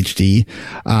with ADHD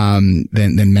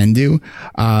than men do.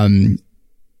 I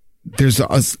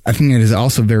think it is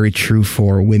also very true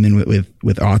for women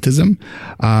with autism,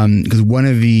 because one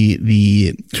of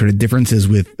the sort of differences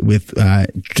with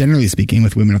generally speaking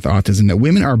with women with autism, that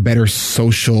women are better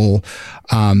social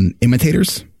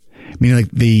imitators. meaning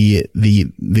like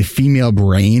the female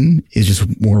brain is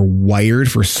just more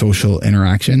wired for social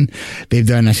interaction. They've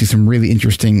done actually some really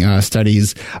interesting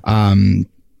studies. Simon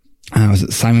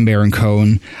Bear and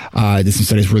Cohn did some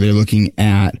studies where they're looking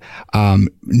at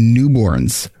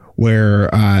newborns,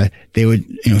 where they would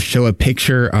show a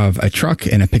picture of a truck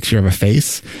and a picture of a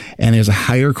face, and there's a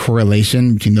higher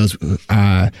correlation between those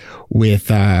with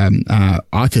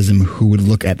autism who would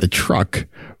look at the truck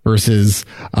versus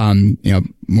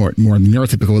more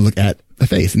neurotypical would look at the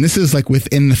face. And this is like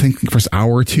within the first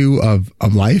hour or two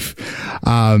of life,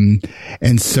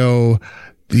 and so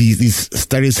these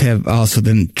studies have also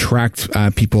then tracked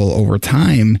people over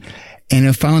time, and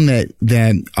have found that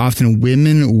often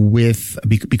women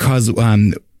because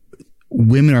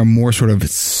women are more sort of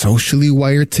socially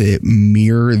wired to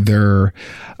mirror their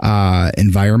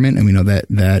environment, and we know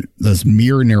that those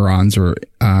mirror neurons are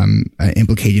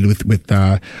implicated with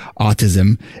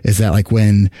autism. Is that like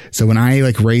when I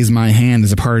like raise my hand,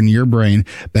 there's a part in your brain,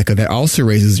 Becca, that also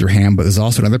raises your hand, but there's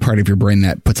also another part of your brain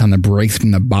that puts on the brakes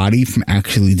from the body from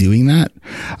actually doing that.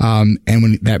 And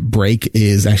when that brake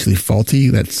is actually faulty,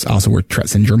 that's also where Tourette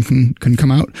syndrome can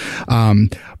come out.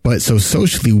 But so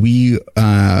socially, we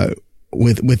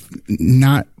with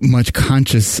not much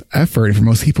conscious effort, for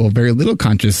most people, very little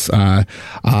conscious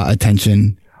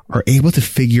attention, are able to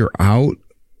figure out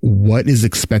what is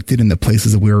expected in the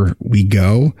places where we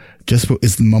go, just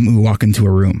is the moment we walk into a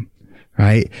room,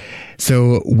 right?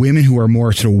 So women who are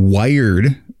more sort of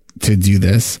wired to do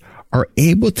this are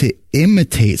able to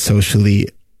imitate socially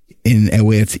in a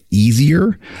way that's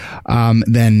easier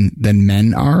than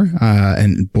men are,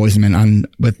 and boys and men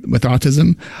with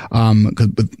autism.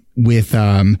 With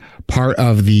part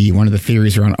of one of the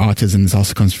theories around autism, this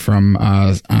also comes from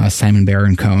Simon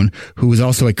Baron Cohen, who was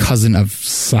also a cousin of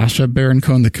Sacha Baron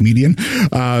Cohen, the comedian,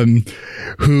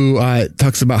 who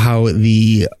talks about how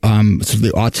the sort of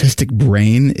the autistic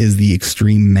brain is the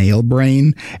extreme male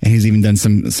brain, and he's even done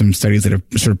some studies that have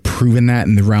sort of proven that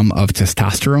in the realm of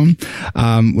testosterone,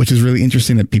 which is really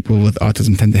interesting, that people with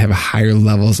autism tend to have higher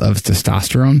levels of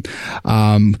testosterone.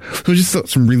 So just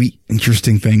some really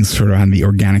interesting things sort of on the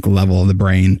organic level of the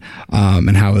brain,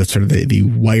 and how it's sort of the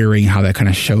wiring, how that kind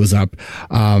of shows up,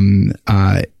 and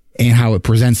how it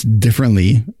presents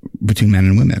differently between men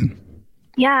and women.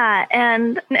 Yeah.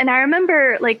 And I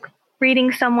remember like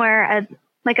reading somewhere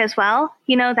like as well,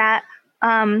 that,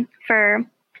 for,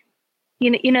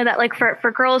 that like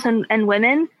for girls and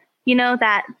women,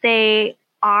 that they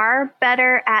are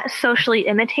better at socially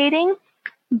imitating,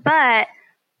 but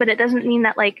it doesn't mean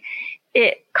that like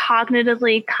it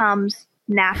cognitively comes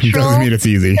natural. It doesn't mean it's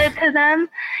easy to them.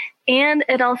 And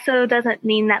it also doesn't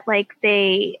mean that like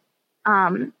they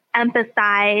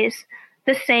empathize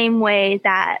the same way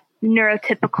that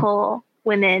neurotypical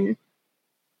women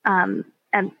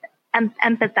empathize.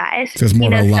 So it's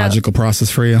more of a logical process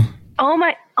for you? Oh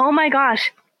my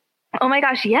gosh.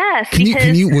 Yes.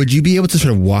 Would you be able to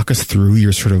sort of walk us through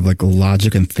your sort of like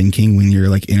logic and thinking when you're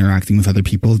like interacting with other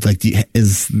people? Like, do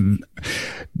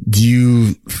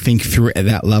you think through it at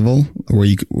that level, or would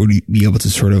you be able to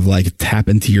sort of like tap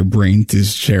into your brain to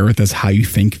share with us how you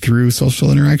think through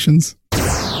social interactions?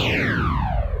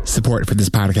 Support for this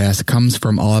podcast comes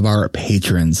from all of our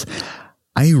patrons.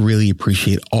 I really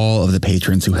appreciate all of the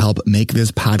patrons who help make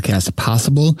this podcast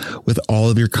possible with all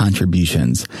of your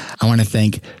contributions. I want to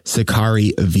thank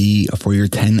Sakari V for your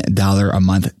 $10 a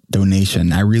month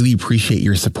donation. I really appreciate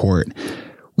your support.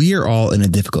 We are all in a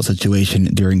difficult situation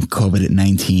during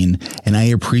COVID-19, and I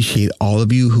appreciate all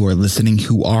of you who are listening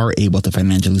who are able to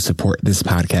financially support this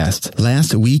podcast.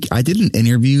 Last week, I did an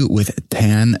interview with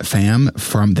Tan Pham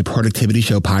from the Productivity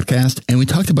Show podcast, and we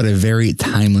talked about a very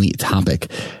timely topic.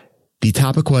 The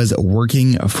topic was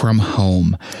working from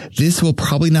home. This will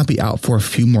probably not be out for a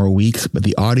few more weeks, but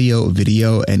the audio,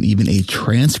 video, and even a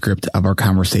transcript of our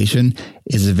conversation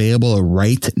is available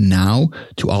right now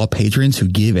to all patrons who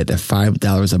give at the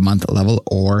 $5 a month level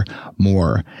or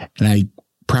more. And I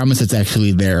promise it's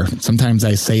actually there. Sometimes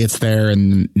I say it's there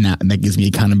and that gives me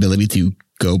accountability to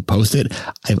go post it.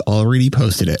 I've already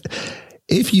posted it.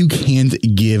 If you can't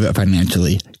give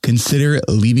financially, consider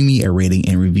leaving me a rating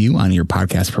and review on your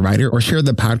podcast provider, or share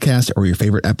the podcast or your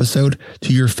favorite episode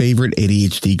to your favorite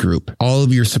ADHD group. All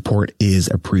of your support is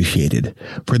appreciated.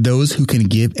 For those who can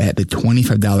give at the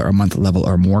 $25 a month level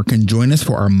or more, can join us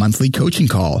for our monthly coaching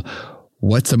call.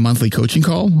 What's a monthly coaching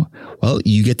call? Well,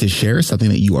 you get to share something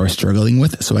that you are struggling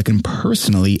with, so I can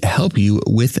personally help you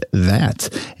with that.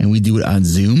 And we do it on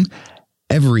Zoom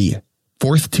every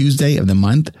fourth Tuesday of the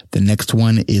month. The next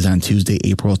one is on Tuesday,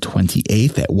 April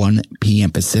 28th at 1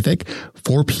 p.m. Pacific,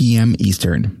 4 p.m.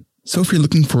 Eastern. So if you're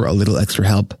looking for a little extra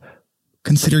help,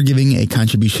 consider giving a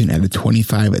contribution at the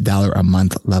 $25 a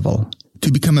month level.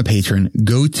 To become a patron,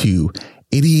 go to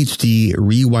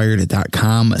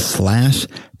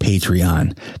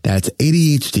ADHDrewired.com/Patreon. That's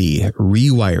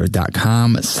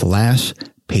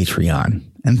ADHDrewired.com/Patreon.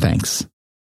 And thanks.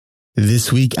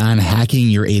 This week on Hacking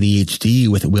Your ADHD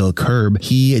with Will Kerb,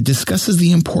 he discusses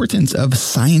the importance of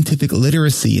scientific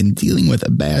literacy in dealing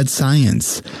with bad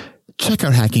science. Check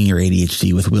out Hacking Your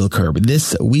ADHD with Will Kerb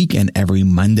this week and every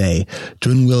Monday.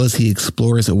 Join Will as he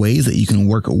explores ways that you can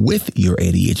work with your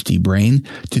ADHD brain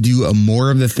to do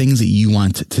more of the things that you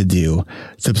want to do.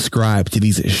 Subscribe to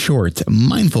these short,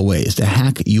 mindful ways to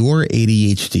hack your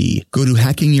ADHD. Go to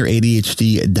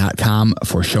hackingYourADHD.com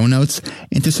for show notes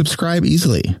and to subscribe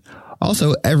easily.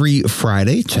 Also, every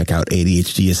Friday, check out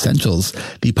ADHD Essentials,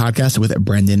 the podcast with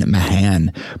Brendan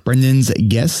Mahan. Brendan's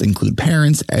guests include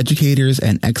parents, educators,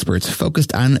 and experts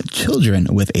focused on children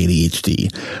with ADHD.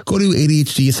 Go to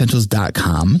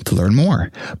ADHDessentials.com to learn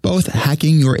more. Both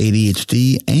Hacking Your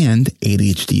ADHD and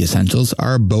ADHD Essentials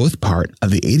are both part of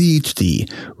the ADHD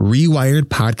Rewired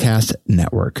Podcast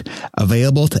Network,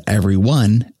 available to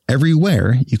everyone,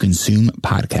 everywhere you consume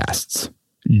podcasts.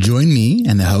 Join me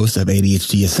and the host of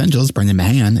ADHD Essentials, Brendan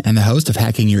Mahan, and the host of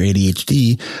Hacking Your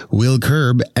ADHD, Will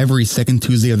Kerb, every second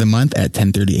Tuesday of the month at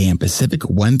 10:30 a.m. Pacific,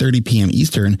 1:30 p.m.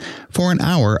 Eastern for an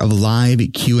hour of live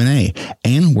Q&A.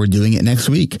 And we're doing it next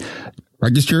week.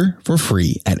 Register for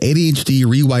free at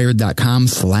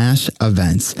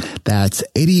ADHDrewired.com/events. That's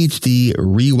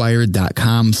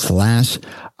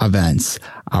ADHDrewired.com/events.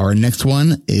 Our next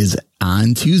one is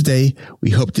on Tuesday. We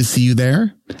hope to see you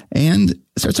there. And it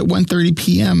starts at 1:30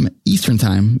 p.m. Eastern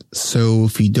time. So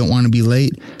if you don't want to be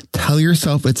late, tell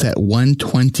yourself it's at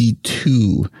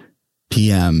 1:22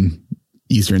 p.m.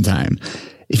 Eastern time.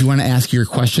 If you want to ask your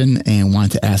question and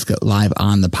want to ask it live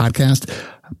on the podcast,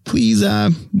 please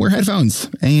wear headphones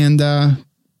and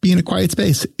be in a quiet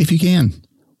space if you can.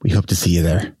 We hope to see you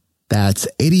there. That's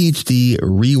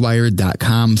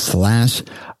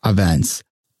ADHDrewired.com/events.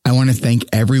 I want to thank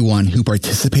everyone who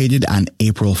participated on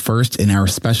April 1st in our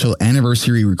special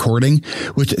anniversary recording,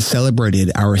 which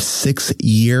celebrated our 6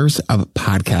 years of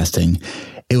podcasting.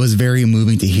 It was very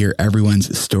moving to hear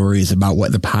everyone's stories about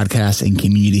what the podcast and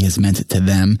community has meant to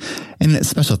them. And a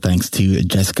special thanks to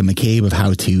Jessica McCabe of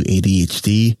How to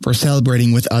ADHD for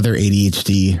celebrating with other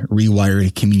ADHD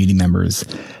Rewired community members.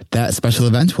 That special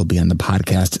event will be on the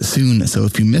podcast soon. So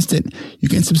if you missed it, you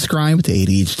can subscribe to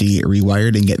ADHD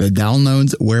Rewired and get the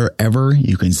downloads wherever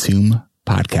you consume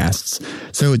podcasts.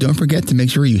 So don't forget to make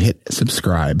sure you hit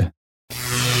subscribe.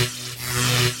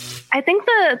 I think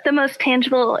the most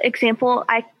tangible example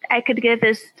I could give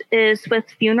is with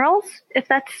funerals, if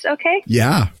that's okay.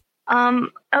 Yeah.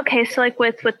 Okay. So like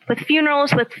with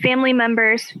funerals, with family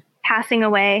members passing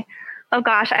away. Oh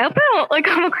gosh, I hope I don't like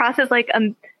come across as like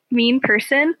a mean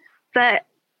person, but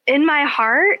in my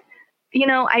heart,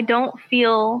 I don't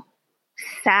feel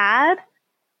sad,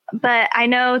 but I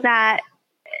know that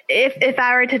if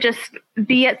I were to just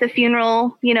be at the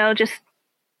funeral, just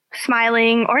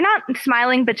smiling or not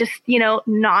smiling, but just,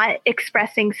 not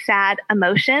expressing sad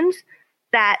emotions,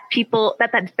 that's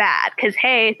bad. Cause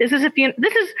hey, this is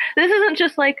this isn't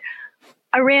just like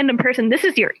a random person. This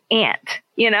is your aunt,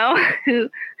 who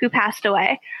passed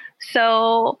away.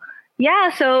 So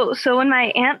yeah. So when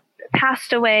my aunt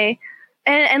passed away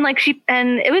and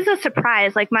it was a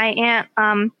surprise, like my aunt,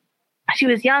 she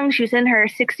was young, she was in her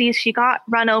 60s. She got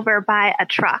run over by a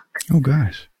truck. Oh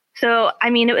gosh. So,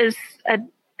 I mean, it was a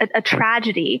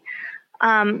tragedy.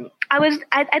 I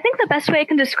think the best way I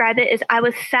can describe it is I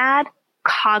was sad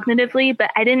cognitively,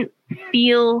 but I didn't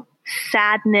feel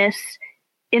sadness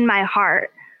in my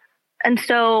heart. And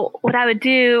so what I would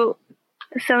do,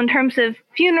 so in terms of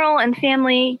funeral and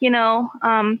family,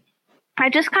 I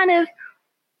just kind of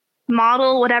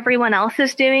model what everyone else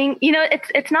is doing.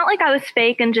 It's not like I was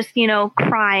fake and just,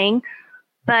 crying,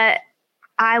 but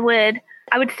I would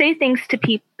say things to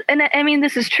people. And I mean,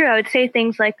 this is true. I would say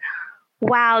things like,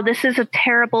 wow, this is a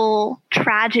terrible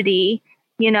tragedy,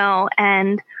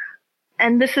 and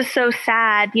this is so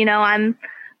sad.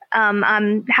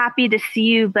 I'm happy to see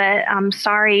you, but I'm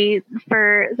sorry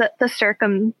for the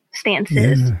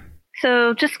circumstances. Yeah.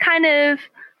 So just kind of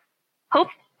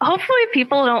hopefully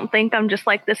people don't think I'm just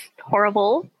like this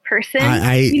horrible person.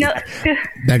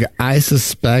 Becca, I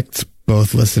suspect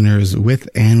both listeners with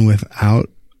and without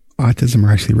autism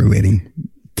are actually relating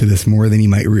to this more than you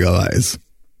might realize.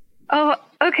 Oh,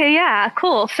 okay. Yeah,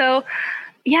 cool. So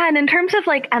yeah. And in terms of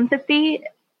like empathy,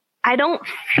 I don't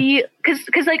feel,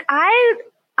 cause like I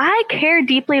care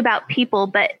deeply about people,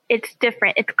 but it's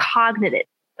different. It's cognitive.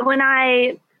 When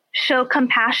I show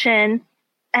compassion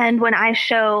And when I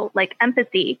show like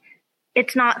empathy,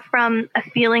 it's not from a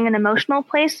feeling and emotional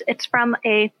place. It's from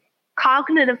a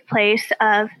cognitive place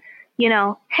of, you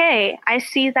know, hey, I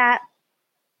see that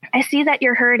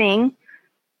you're hurting.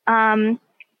 I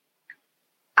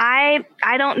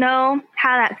don't know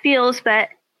how that feels, but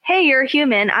hey, you're a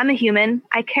human. I'm a human.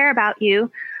 I care about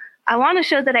you. I want to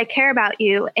show that I care about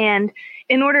you. And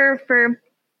in order for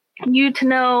you to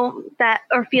know that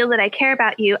or feel that I care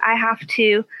about you, I have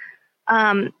to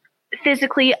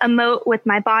physically emote with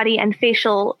my body and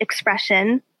facial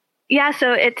expression. Yeah,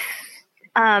 so it's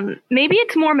maybe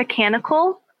it's more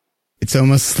mechanical. It's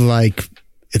almost like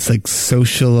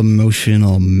social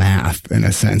emotional math in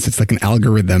a sense. It's like an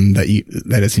algorithm that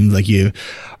it seems like you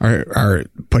are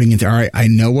putting into, all right, I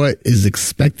know what is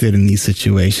expected in these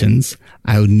situations.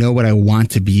 I know what I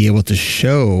want to be able to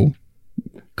show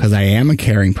because I am a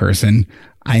caring person.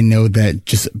 I know that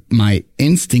just my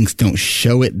instincts don't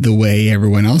show it the way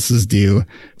everyone else's do.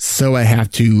 So I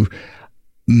have to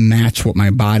match what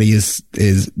my body is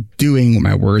doing, what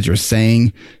my words are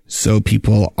saying. So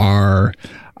people are,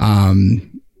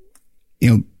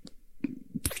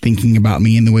 thinking about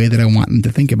me in the way that I want them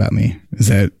to think about me. Is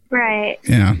that right?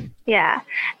 Yeah. Yeah.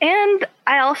 And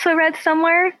I also read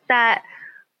somewhere that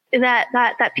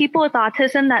people with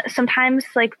autism, that sometimes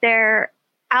like their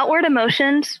outward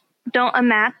emotions don't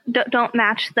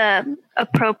match the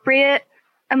appropriate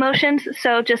emotions.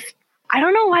 So just, I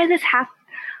don't know why this happens.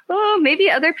 Oh, maybe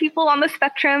other people on the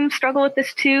spectrum struggle with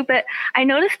this too. But I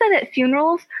noticed that at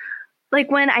funerals, like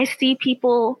when I see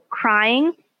people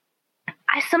crying,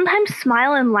 I sometimes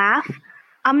smile and laugh.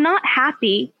 I'm not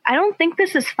happy. I don't think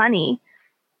this is funny.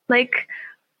 Like,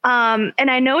 and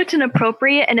I know it's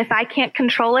inappropriate. And if I can't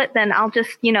control it, then I'll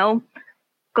just, go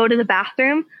to the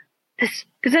bathroom.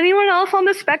 Does anyone else on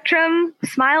the spectrum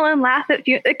smile and laugh at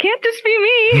you? It can't just be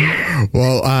me.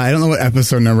 Well, I don't know what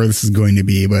episode number this is going to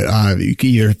be, but you can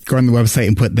either go on the website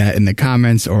and put that in the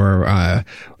comments, or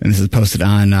when this is posted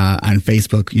on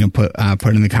Facebook,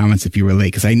 put in the comments if you relate,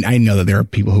 because I know that there are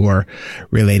people who are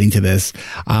relating to this.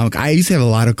 I used to have a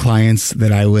lot of clients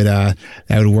that I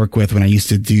would work with when I used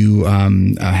to do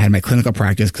had my clinical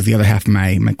practice, because the other half of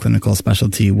my clinical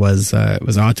specialty was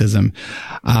autism.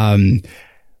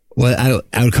 Well,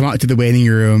 I would come out to the waiting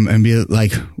room and be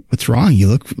like, what's wrong? You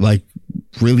look like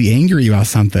really angry about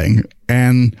something.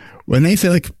 And when they say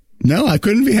like, no, I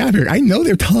couldn't be happier, I know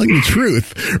they're telling the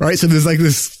truth, right? So there's like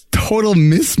this total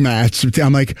mismatch.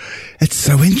 I'm like, it's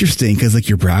so interesting, because like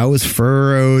your brow is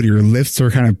furrowed, your lips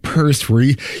are kind of pursed, where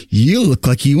you look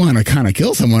like you want to kind of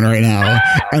kill someone right now.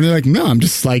 And they're like, no, I'm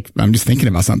just thinking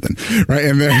about something, right?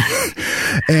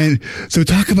 And so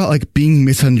talk about like being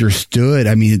misunderstood.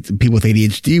 I mean, people with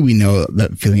ADHD, we know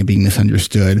that feeling of being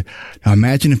misunderstood. Now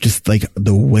imagine if just like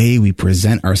the way we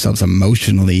present ourselves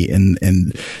emotionally in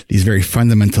these very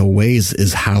fundamental ways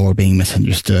is how we're being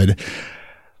misunderstood.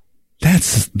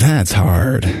 That's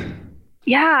hard.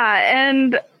 Yeah.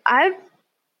 And I've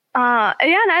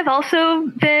also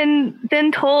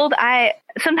been told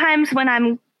sometimes when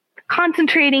I'm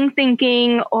concentrating,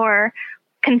 thinking, or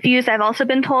confused, I've also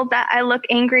been told that I look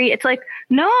angry. It's like,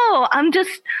 no, I'm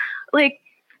just trying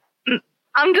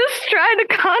to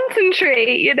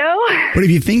concentrate, But if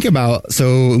you think about,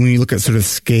 so when you look at sort of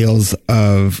scales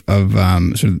of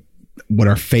sort of what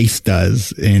our face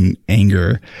does in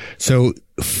anger. So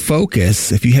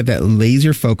focus, if you have that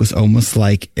laser focus, almost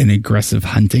like an aggressive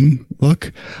hunting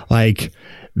look, like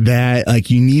that, like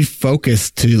you need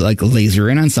focus to like laser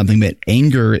in on something, but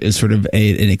anger is sort of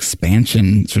an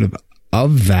expansion sort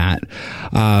of that.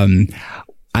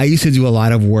 I used to do a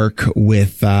lot of work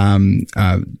with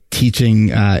teaching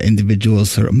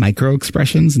individuals sort of micro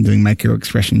expressions and doing micro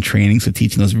expression training. So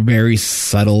teaching those very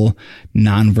subtle,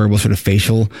 nonverbal sort of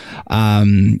facial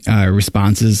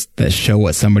responses that show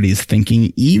what somebody is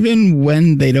thinking, even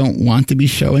when they don't want to be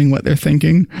showing what they're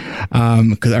thinking,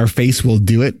 because our face will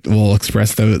do it. We'll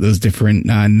express those different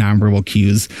nonverbal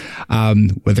cues,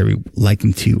 whether we like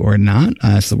them to or not.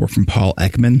 So the work from Paul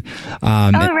Ekman.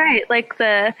 Right, like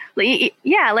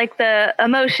the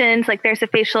emotions. Like there's a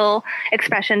facial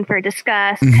expression for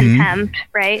disgust, contempt,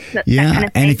 right? That kind of thing.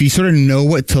 And if you sort of know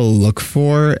what to look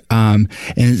for, and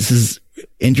this is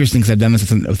interesting because I've done this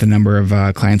with a number of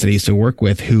clients that I used to work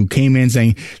with who came in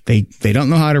saying they don't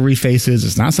know how to read faces.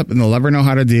 It's not something they'll ever know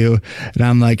how to do. And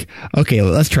I'm like, okay,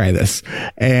 let's try this.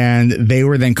 And they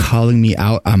were then calling me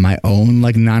out on my own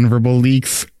like nonverbal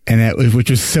leaks. Which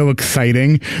was so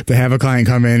exciting to have a client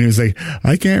come in who's like,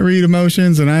 I can't read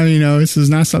emotions, and this is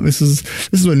not something, this is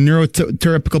what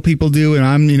neurotypical people do, and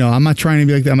I'm not trying to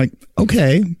be like that. I'm like,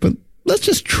 okay, but let's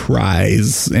just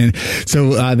tries. And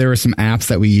so there were some apps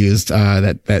that we used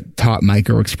that taught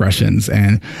micro expressions,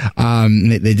 and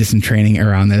they did some training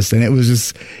around this. And it was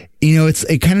just,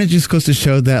 it kind of just goes to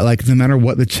show that, like, no matter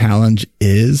what the challenge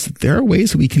is, there are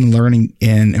ways we can learn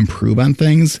and improve on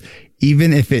things,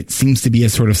 even if it seems to be a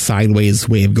sort of sideways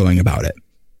way of going about it.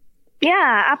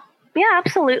 Yeah,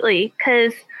 absolutely.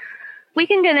 Because we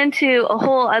can get into a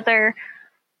whole other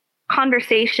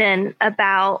conversation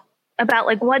about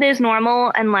like what is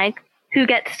normal and like who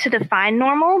gets to define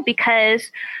normal,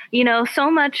 because, so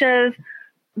much of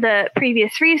the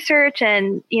previous research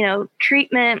and,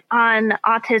 treatment on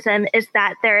autism is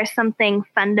that there is something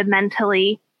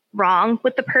fundamentally wrong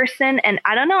with the person. And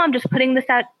I don't know, I'm just putting this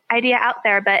idea out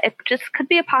there, but it just could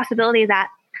be a possibility that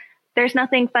there's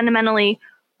nothing fundamentally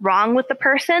wrong with the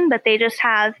person, but they just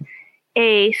have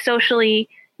a socially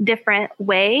different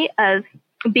way of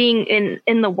being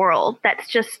in the world. That's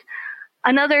just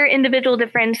another individual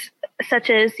difference, such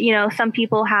as, some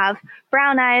people have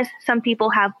brown eyes, some people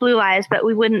have blue eyes, but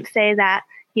we wouldn't say that,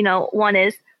 one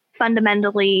is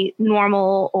fundamentally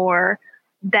normal or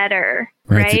better,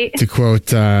 right? To quote,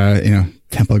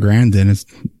 Temple Grandin, it's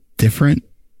different,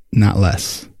 not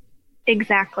less.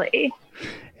 Exactly.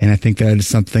 And I think that is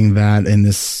something that in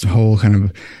this whole kind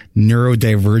of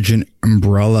neurodivergent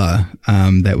umbrella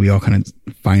that we all kind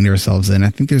of find ourselves in, I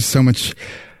think there's so much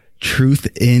truth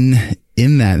in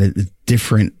that. It's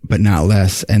different, but not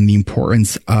less. And the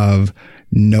importance of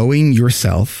knowing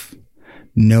yourself,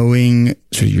 knowing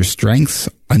sort of your strengths,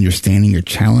 understanding your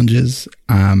challenges,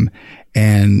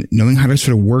 and knowing how to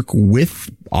sort of work with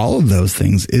all of those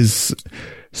things is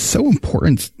so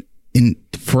important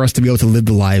for us to be able to live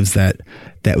the lives that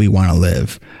we want to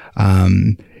live.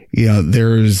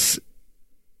 There's,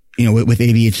 with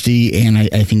ADHD, and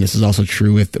I think this is also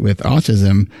true with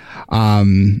autism,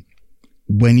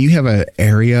 when you have an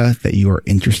area that you are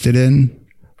interested in,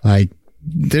 like,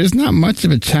 there's not much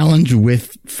of a challenge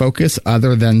with focus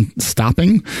other than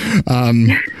stopping.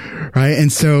 Right.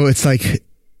 And so it's like,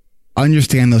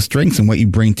 understand those strengths and what you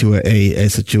bring to a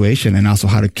situation, and also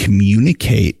how to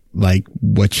communicate like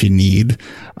what you need.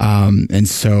 And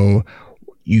so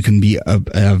you can be of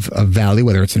value,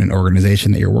 whether it's in an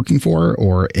organization that you're working for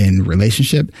or in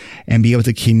relationship, and be able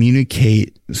to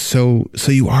communicate so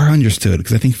you are understood.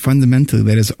 Because I think fundamentally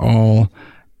that is all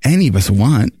any of us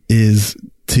want, is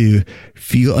to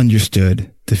feel understood,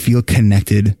 to feel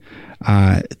connected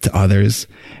to others,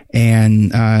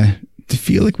 and to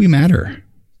feel like we matter.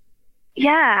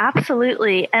 Yeah,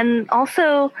 absolutely. And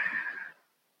also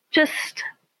just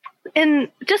in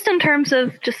terms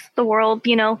of just the world,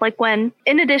 like when,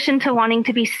 in addition to wanting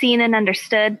to be seen and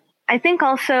understood, I think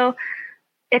also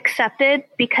accepted,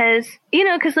 because,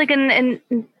 because like in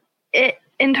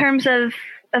terms of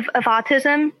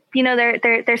autism,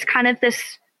 there's kind of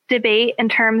this debate in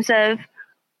terms of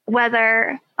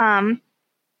whether,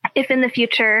 if in the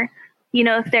future,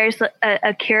 if there's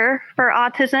a cure for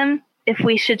autism, if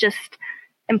we should just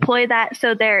employ that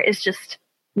so there is just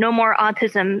no more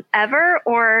autism ever.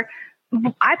 Or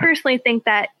I personally think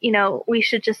that, we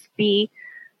should just be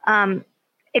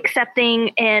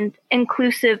accepting and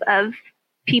inclusive of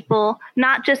people,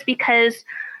 not just because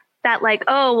that like,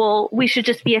 oh, well, we should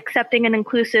just be accepting and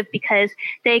inclusive because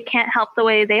they can't help the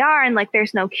way they are and like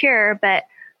there's no cure. But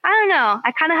I don't know.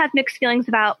 I kind of have mixed feelings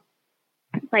about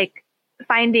like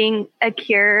finding a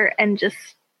cure and just,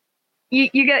 you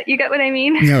get what I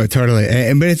mean? No, totally.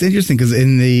 But it's interesting because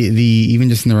in the even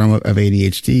just in the realm of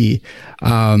ADHD,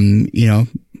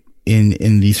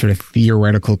 in the sort of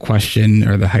theoretical question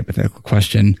or the hypothetical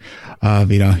question of,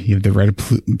 you have the red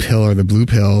pill or the blue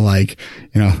pill, like,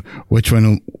 which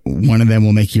one of them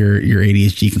will make your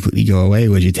ADHD completely go away?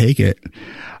 Would you take it?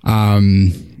 I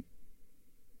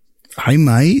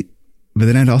might, but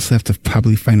then I'd also have to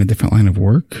probably find a different line of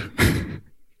work.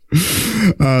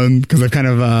 Cause I've kind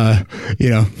of,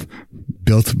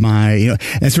 built my,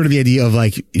 and sort of the idea of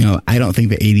like, I don't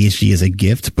think that ADHD is a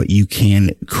gift, but you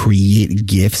can create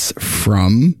gifts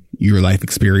from your life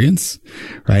experience,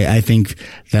 right? I think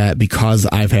that because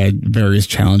I've had various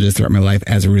challenges throughout my life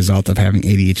as a result of having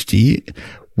ADHD,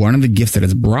 one of the gifts that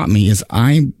has brought me is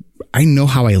I know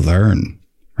how I learn.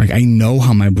 Like, I know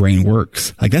how my brain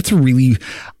works. Like, I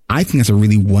think that's a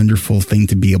really wonderful thing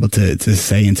to be able to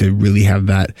say, and to really have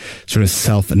that sort of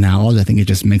self-knowledge. I think it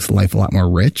just makes life a lot more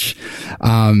rich.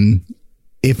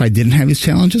 If I didn't have these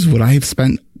challenges, would I have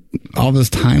spent all this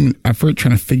time and effort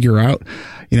trying to figure out,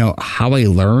 how I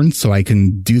learn so I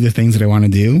can do the things that I want to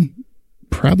do?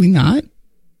 Probably not.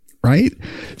 Right.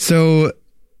 So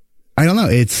I don't know.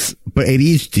 But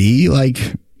ADHD, like,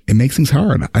 it makes things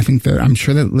hard. I'm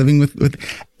sure that living with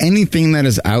anything that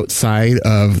is outside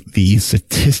of the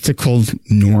statistical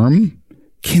norm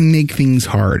can make things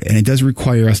hard. And it does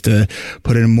require us to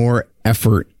put in more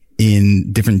effort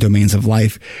in different domains of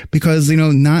life because,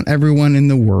 not everyone in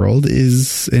the world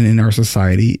is, and in our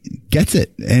society gets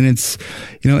it. And it's,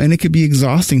 and it could be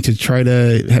exhausting to try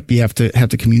to have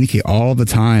to communicate all the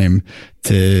time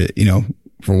to,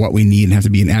 for what we need and have to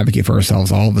be an advocate for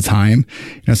ourselves all the time.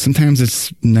 Sometimes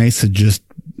it's nice to just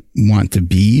want to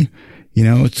be,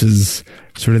 which is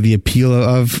sort of the appeal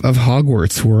of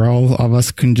Hogwarts, where all of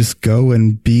us can just go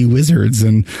and be wizards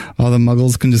and all the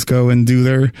muggles can just go and do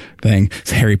their thing.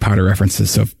 It's Harry Potter references.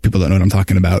 So if people don't know what I'm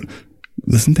talking about,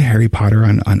 listen to Harry Potter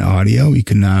on audio. You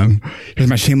can, here's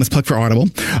my shameless plug for Audible.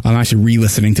 I'm actually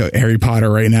re-listening to Harry Potter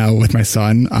right now with my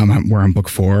son. We're on book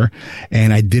 4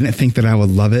 and I didn't think that I would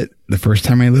love it the first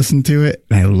time I listened to it,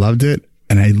 and I loved it,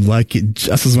 and I like it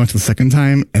just as much the second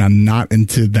time. And I'm not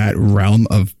into that realm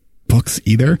of books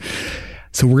either.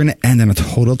 So we're going to end on a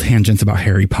total tangent about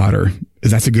Harry Potter.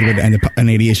 That's a good way to end an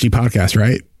ADHD podcast,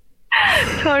 right?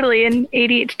 Totally in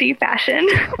ADHD fashion.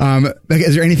 Becca,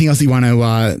 is there anything else you want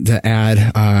to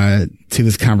add to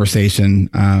this conversation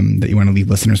that you want to leave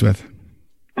listeners with?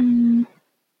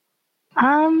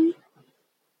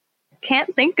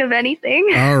 Can't think of anything.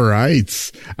 All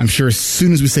right. I'm sure as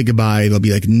soon as we say goodbye, there'll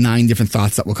be like 9 different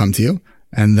thoughts that will come to you.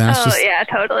 And that's yeah,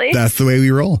 totally. That's the way we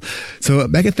roll. So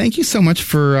Becca, thank you so much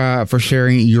for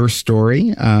sharing your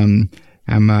story. I'm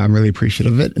really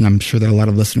appreciative of it. And I'm sure that a lot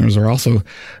of listeners are also,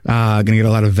 going to get a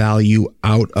lot of value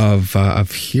out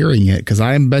of hearing it. Cause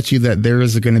I bet you that there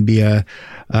is going to be a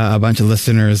bunch of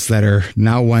listeners that are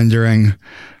now wondering,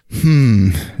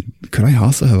 could I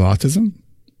also have autism?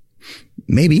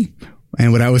 Maybe.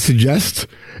 And what I would suggest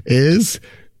is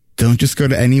don't just go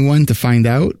to anyone to find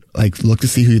out. Like, look to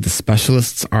see who the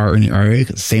specialists are in your area.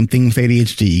 Same thing with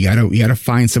ADHD. You gotta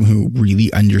find someone who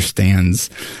really understands,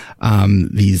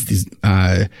 these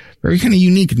very kind of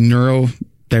unique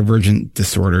neurodivergent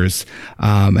disorders,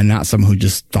 and not someone who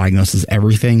just diagnoses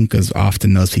everything, because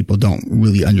often those people don't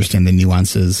really understand the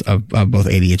nuances of both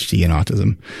ADHD and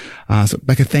autism. So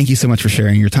Becca, thank you so much for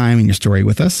sharing your time and your story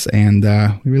with us. And,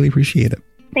 we really appreciate it.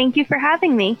 Thank you for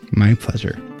having me. My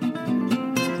pleasure.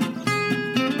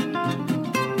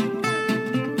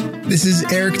 This is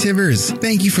Eric Tivers.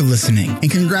 Thank you for listening,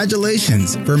 and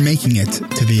congratulations for making it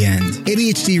to the end.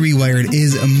 ADHD Rewired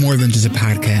is more than just a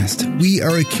podcast. We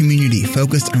are a community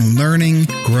focused on learning,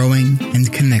 growing, and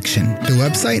connection. The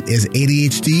website is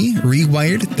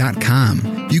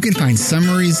ADHDrewired.com. You can find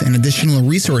summaries and additional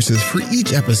resources for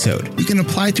each episode. You can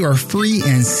apply to our free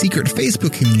and secret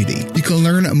Facebook community. You can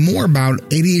learn more about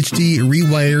ADHD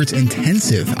Rewired's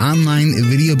intensive online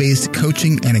video-based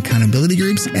coaching and accountability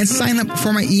groups, and sign up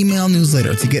for my email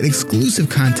newsletter to get exclusive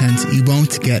content you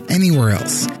won't get anywhere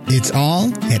else. It's all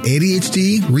at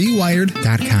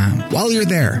ADHDrewired.com. While you're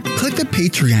there, click the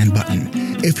Patreon button.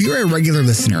 If you're a regular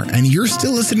listener and you're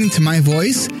still listening to my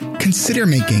voice, consider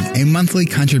making a monthly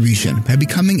contribution by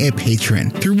becoming a patron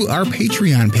through our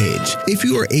Patreon page. If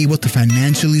you are able to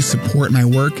financially support my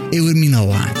work, it would mean a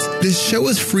lot. This show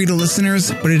is free to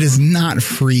listeners, but it is not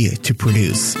free to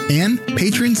produce. And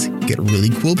patrons get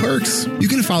really cool perks. You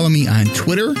can follow me on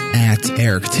Twitter at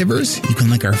Eric Tivers. You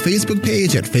can like our Facebook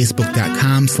page at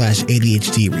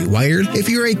facebook.com/ADHDrewired. If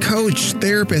you're a coach,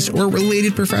 therapist, or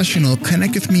related professional,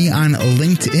 connect with me on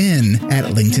LinkedIn at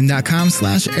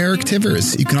linkedin.com/Eric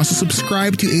Tivers. You can also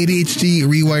subscribe to ADHD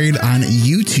Rewired on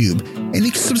YouTube. And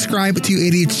you can subscribe to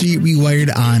ADHD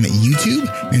Rewired on YouTube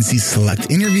and see select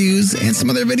interviews and some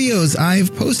other videos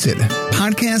I've posted.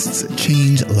 Podcasts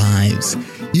change lives.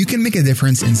 You can make a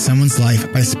difference in someone's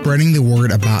life by spreading the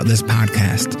word about this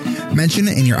podcast. Mention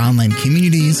it in your online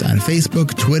communities on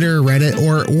Facebook, Twitter, Reddit,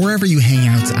 or wherever you hang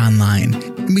out online.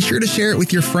 And be sure to share it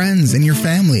with your friends and your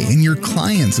family and your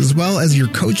clients, as well as your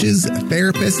coaches,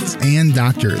 therapists, and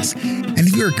doctors. And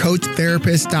if you're a coach,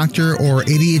 therapist, doctor, or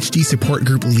ADHD support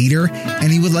group leader,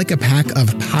 and you would like a pack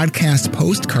of podcast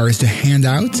postcards to hand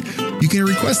out, you can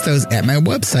request those at my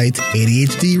website,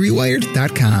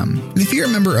 ADHDrewired.com. And if you're a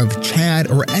member of CHAD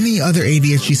or any other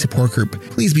ADHD support group,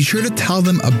 please be sure to tell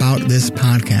them about this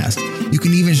podcast. You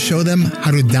can even show them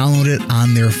how to download it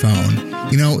on their phone.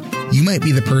 You know, you might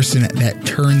be the person that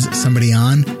turns somebody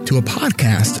on to a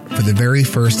podcast for the very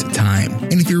first time.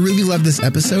 And if you really love this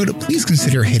episode, please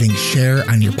consider hitting share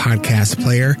on your podcast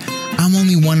player. I'm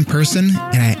only one person,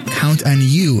 and I count on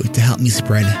you to help me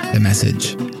spread the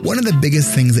message. One of the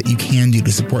biggest things that you can do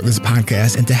to support this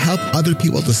podcast and to help other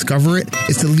people discover it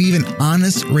is to leave an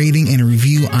honest rating and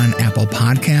review on Apple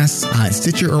Podcasts,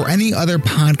 Stitcher, or any other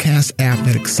podcast app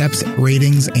that accepts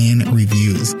ratings and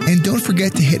reviews. And don't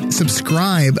forget to hit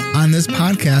subscribe on this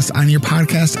podcast on your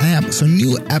podcast app so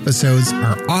new episodes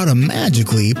are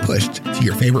automatically pushed to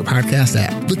your favorite podcast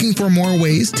app. Looking for more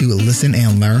ways to listen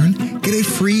and learn? Get a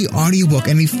free audiobook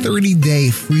and a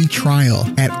 30-day free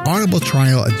trial at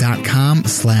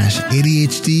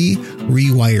audibletrial.com/ADHD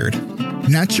Rewired.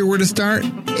 Not sure where to start?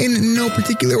 In no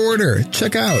particular order.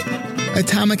 Check out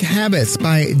Atomic Habits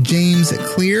by James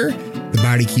Clear, The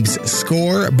Body Keeps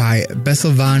Score by Bessel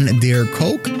van der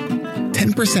Kolk,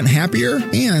 10% Happier,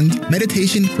 and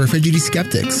Meditation for Fidgety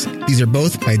Skeptics. These are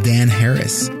both by Dan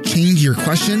Harris. Change Your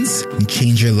Questions and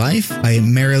Change Your Life by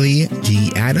Marilee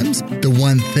G. Adams. The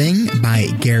One Thing by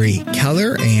Gary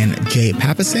Keller and Jay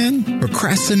Papasan.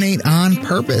 Procrastinate on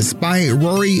Purpose by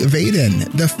Rory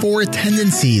Vaden. The 4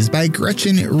 Tendencies by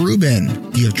Gretchen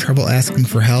Rubin. Do you have trouble asking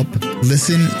for help?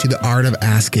 Listen to The Art of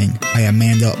Asking by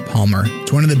Amanda Palmer.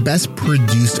 It's one of the best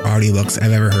produced audiobooks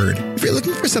I've ever heard. If you're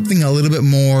looking for something a little bit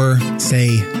more,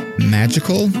 say,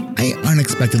 magical, I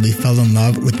unexpectedly fell in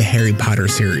love with the Harry Potter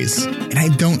series. And I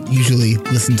don't usually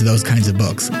listen to those kinds of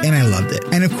books, and I loved it.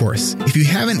 And of course, if you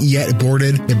haven't yet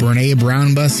boarded the Brené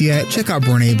Brown bus yet, check out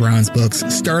Brené Brown's books,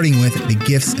 starting with The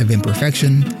Gifts of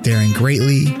Imperfection, Daring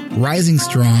Greatly, Rising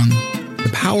Strong,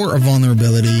 The Power of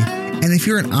Vulnerability. And if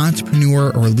you're an entrepreneur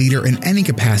or leader in any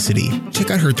capacity, check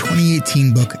out her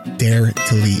 2018 book, Dare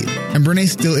to Lead. And Brené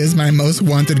still is my most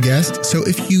wanted guest, so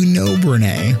if you know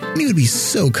Brené, and you would be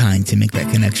so kind to make that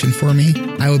connection for me,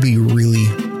 I would be really,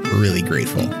 really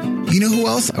grateful. You know who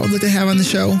else I would like to have on the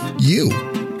show? You.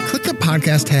 Click the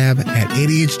podcast tab at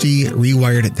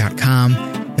ADHDrewired.com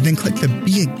and then click the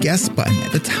Be a Guest button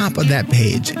at the top of that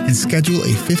page and schedule a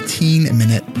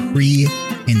 15-minute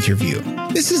pre-interview.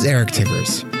 This is Eric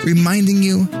Tivers, reminding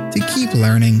you to keep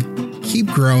learning, keep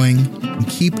growing, and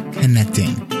keep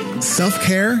connecting.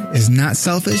 Self-care is not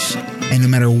selfish, and no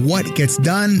matter what gets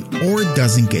done or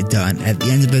doesn't get done, at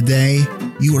the end of the day,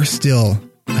 you are still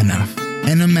enough.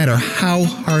 And no matter how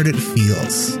hard it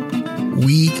feels,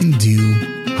 we can do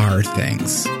hard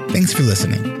things. Thanks for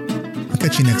listening. I'll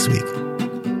catch you next week.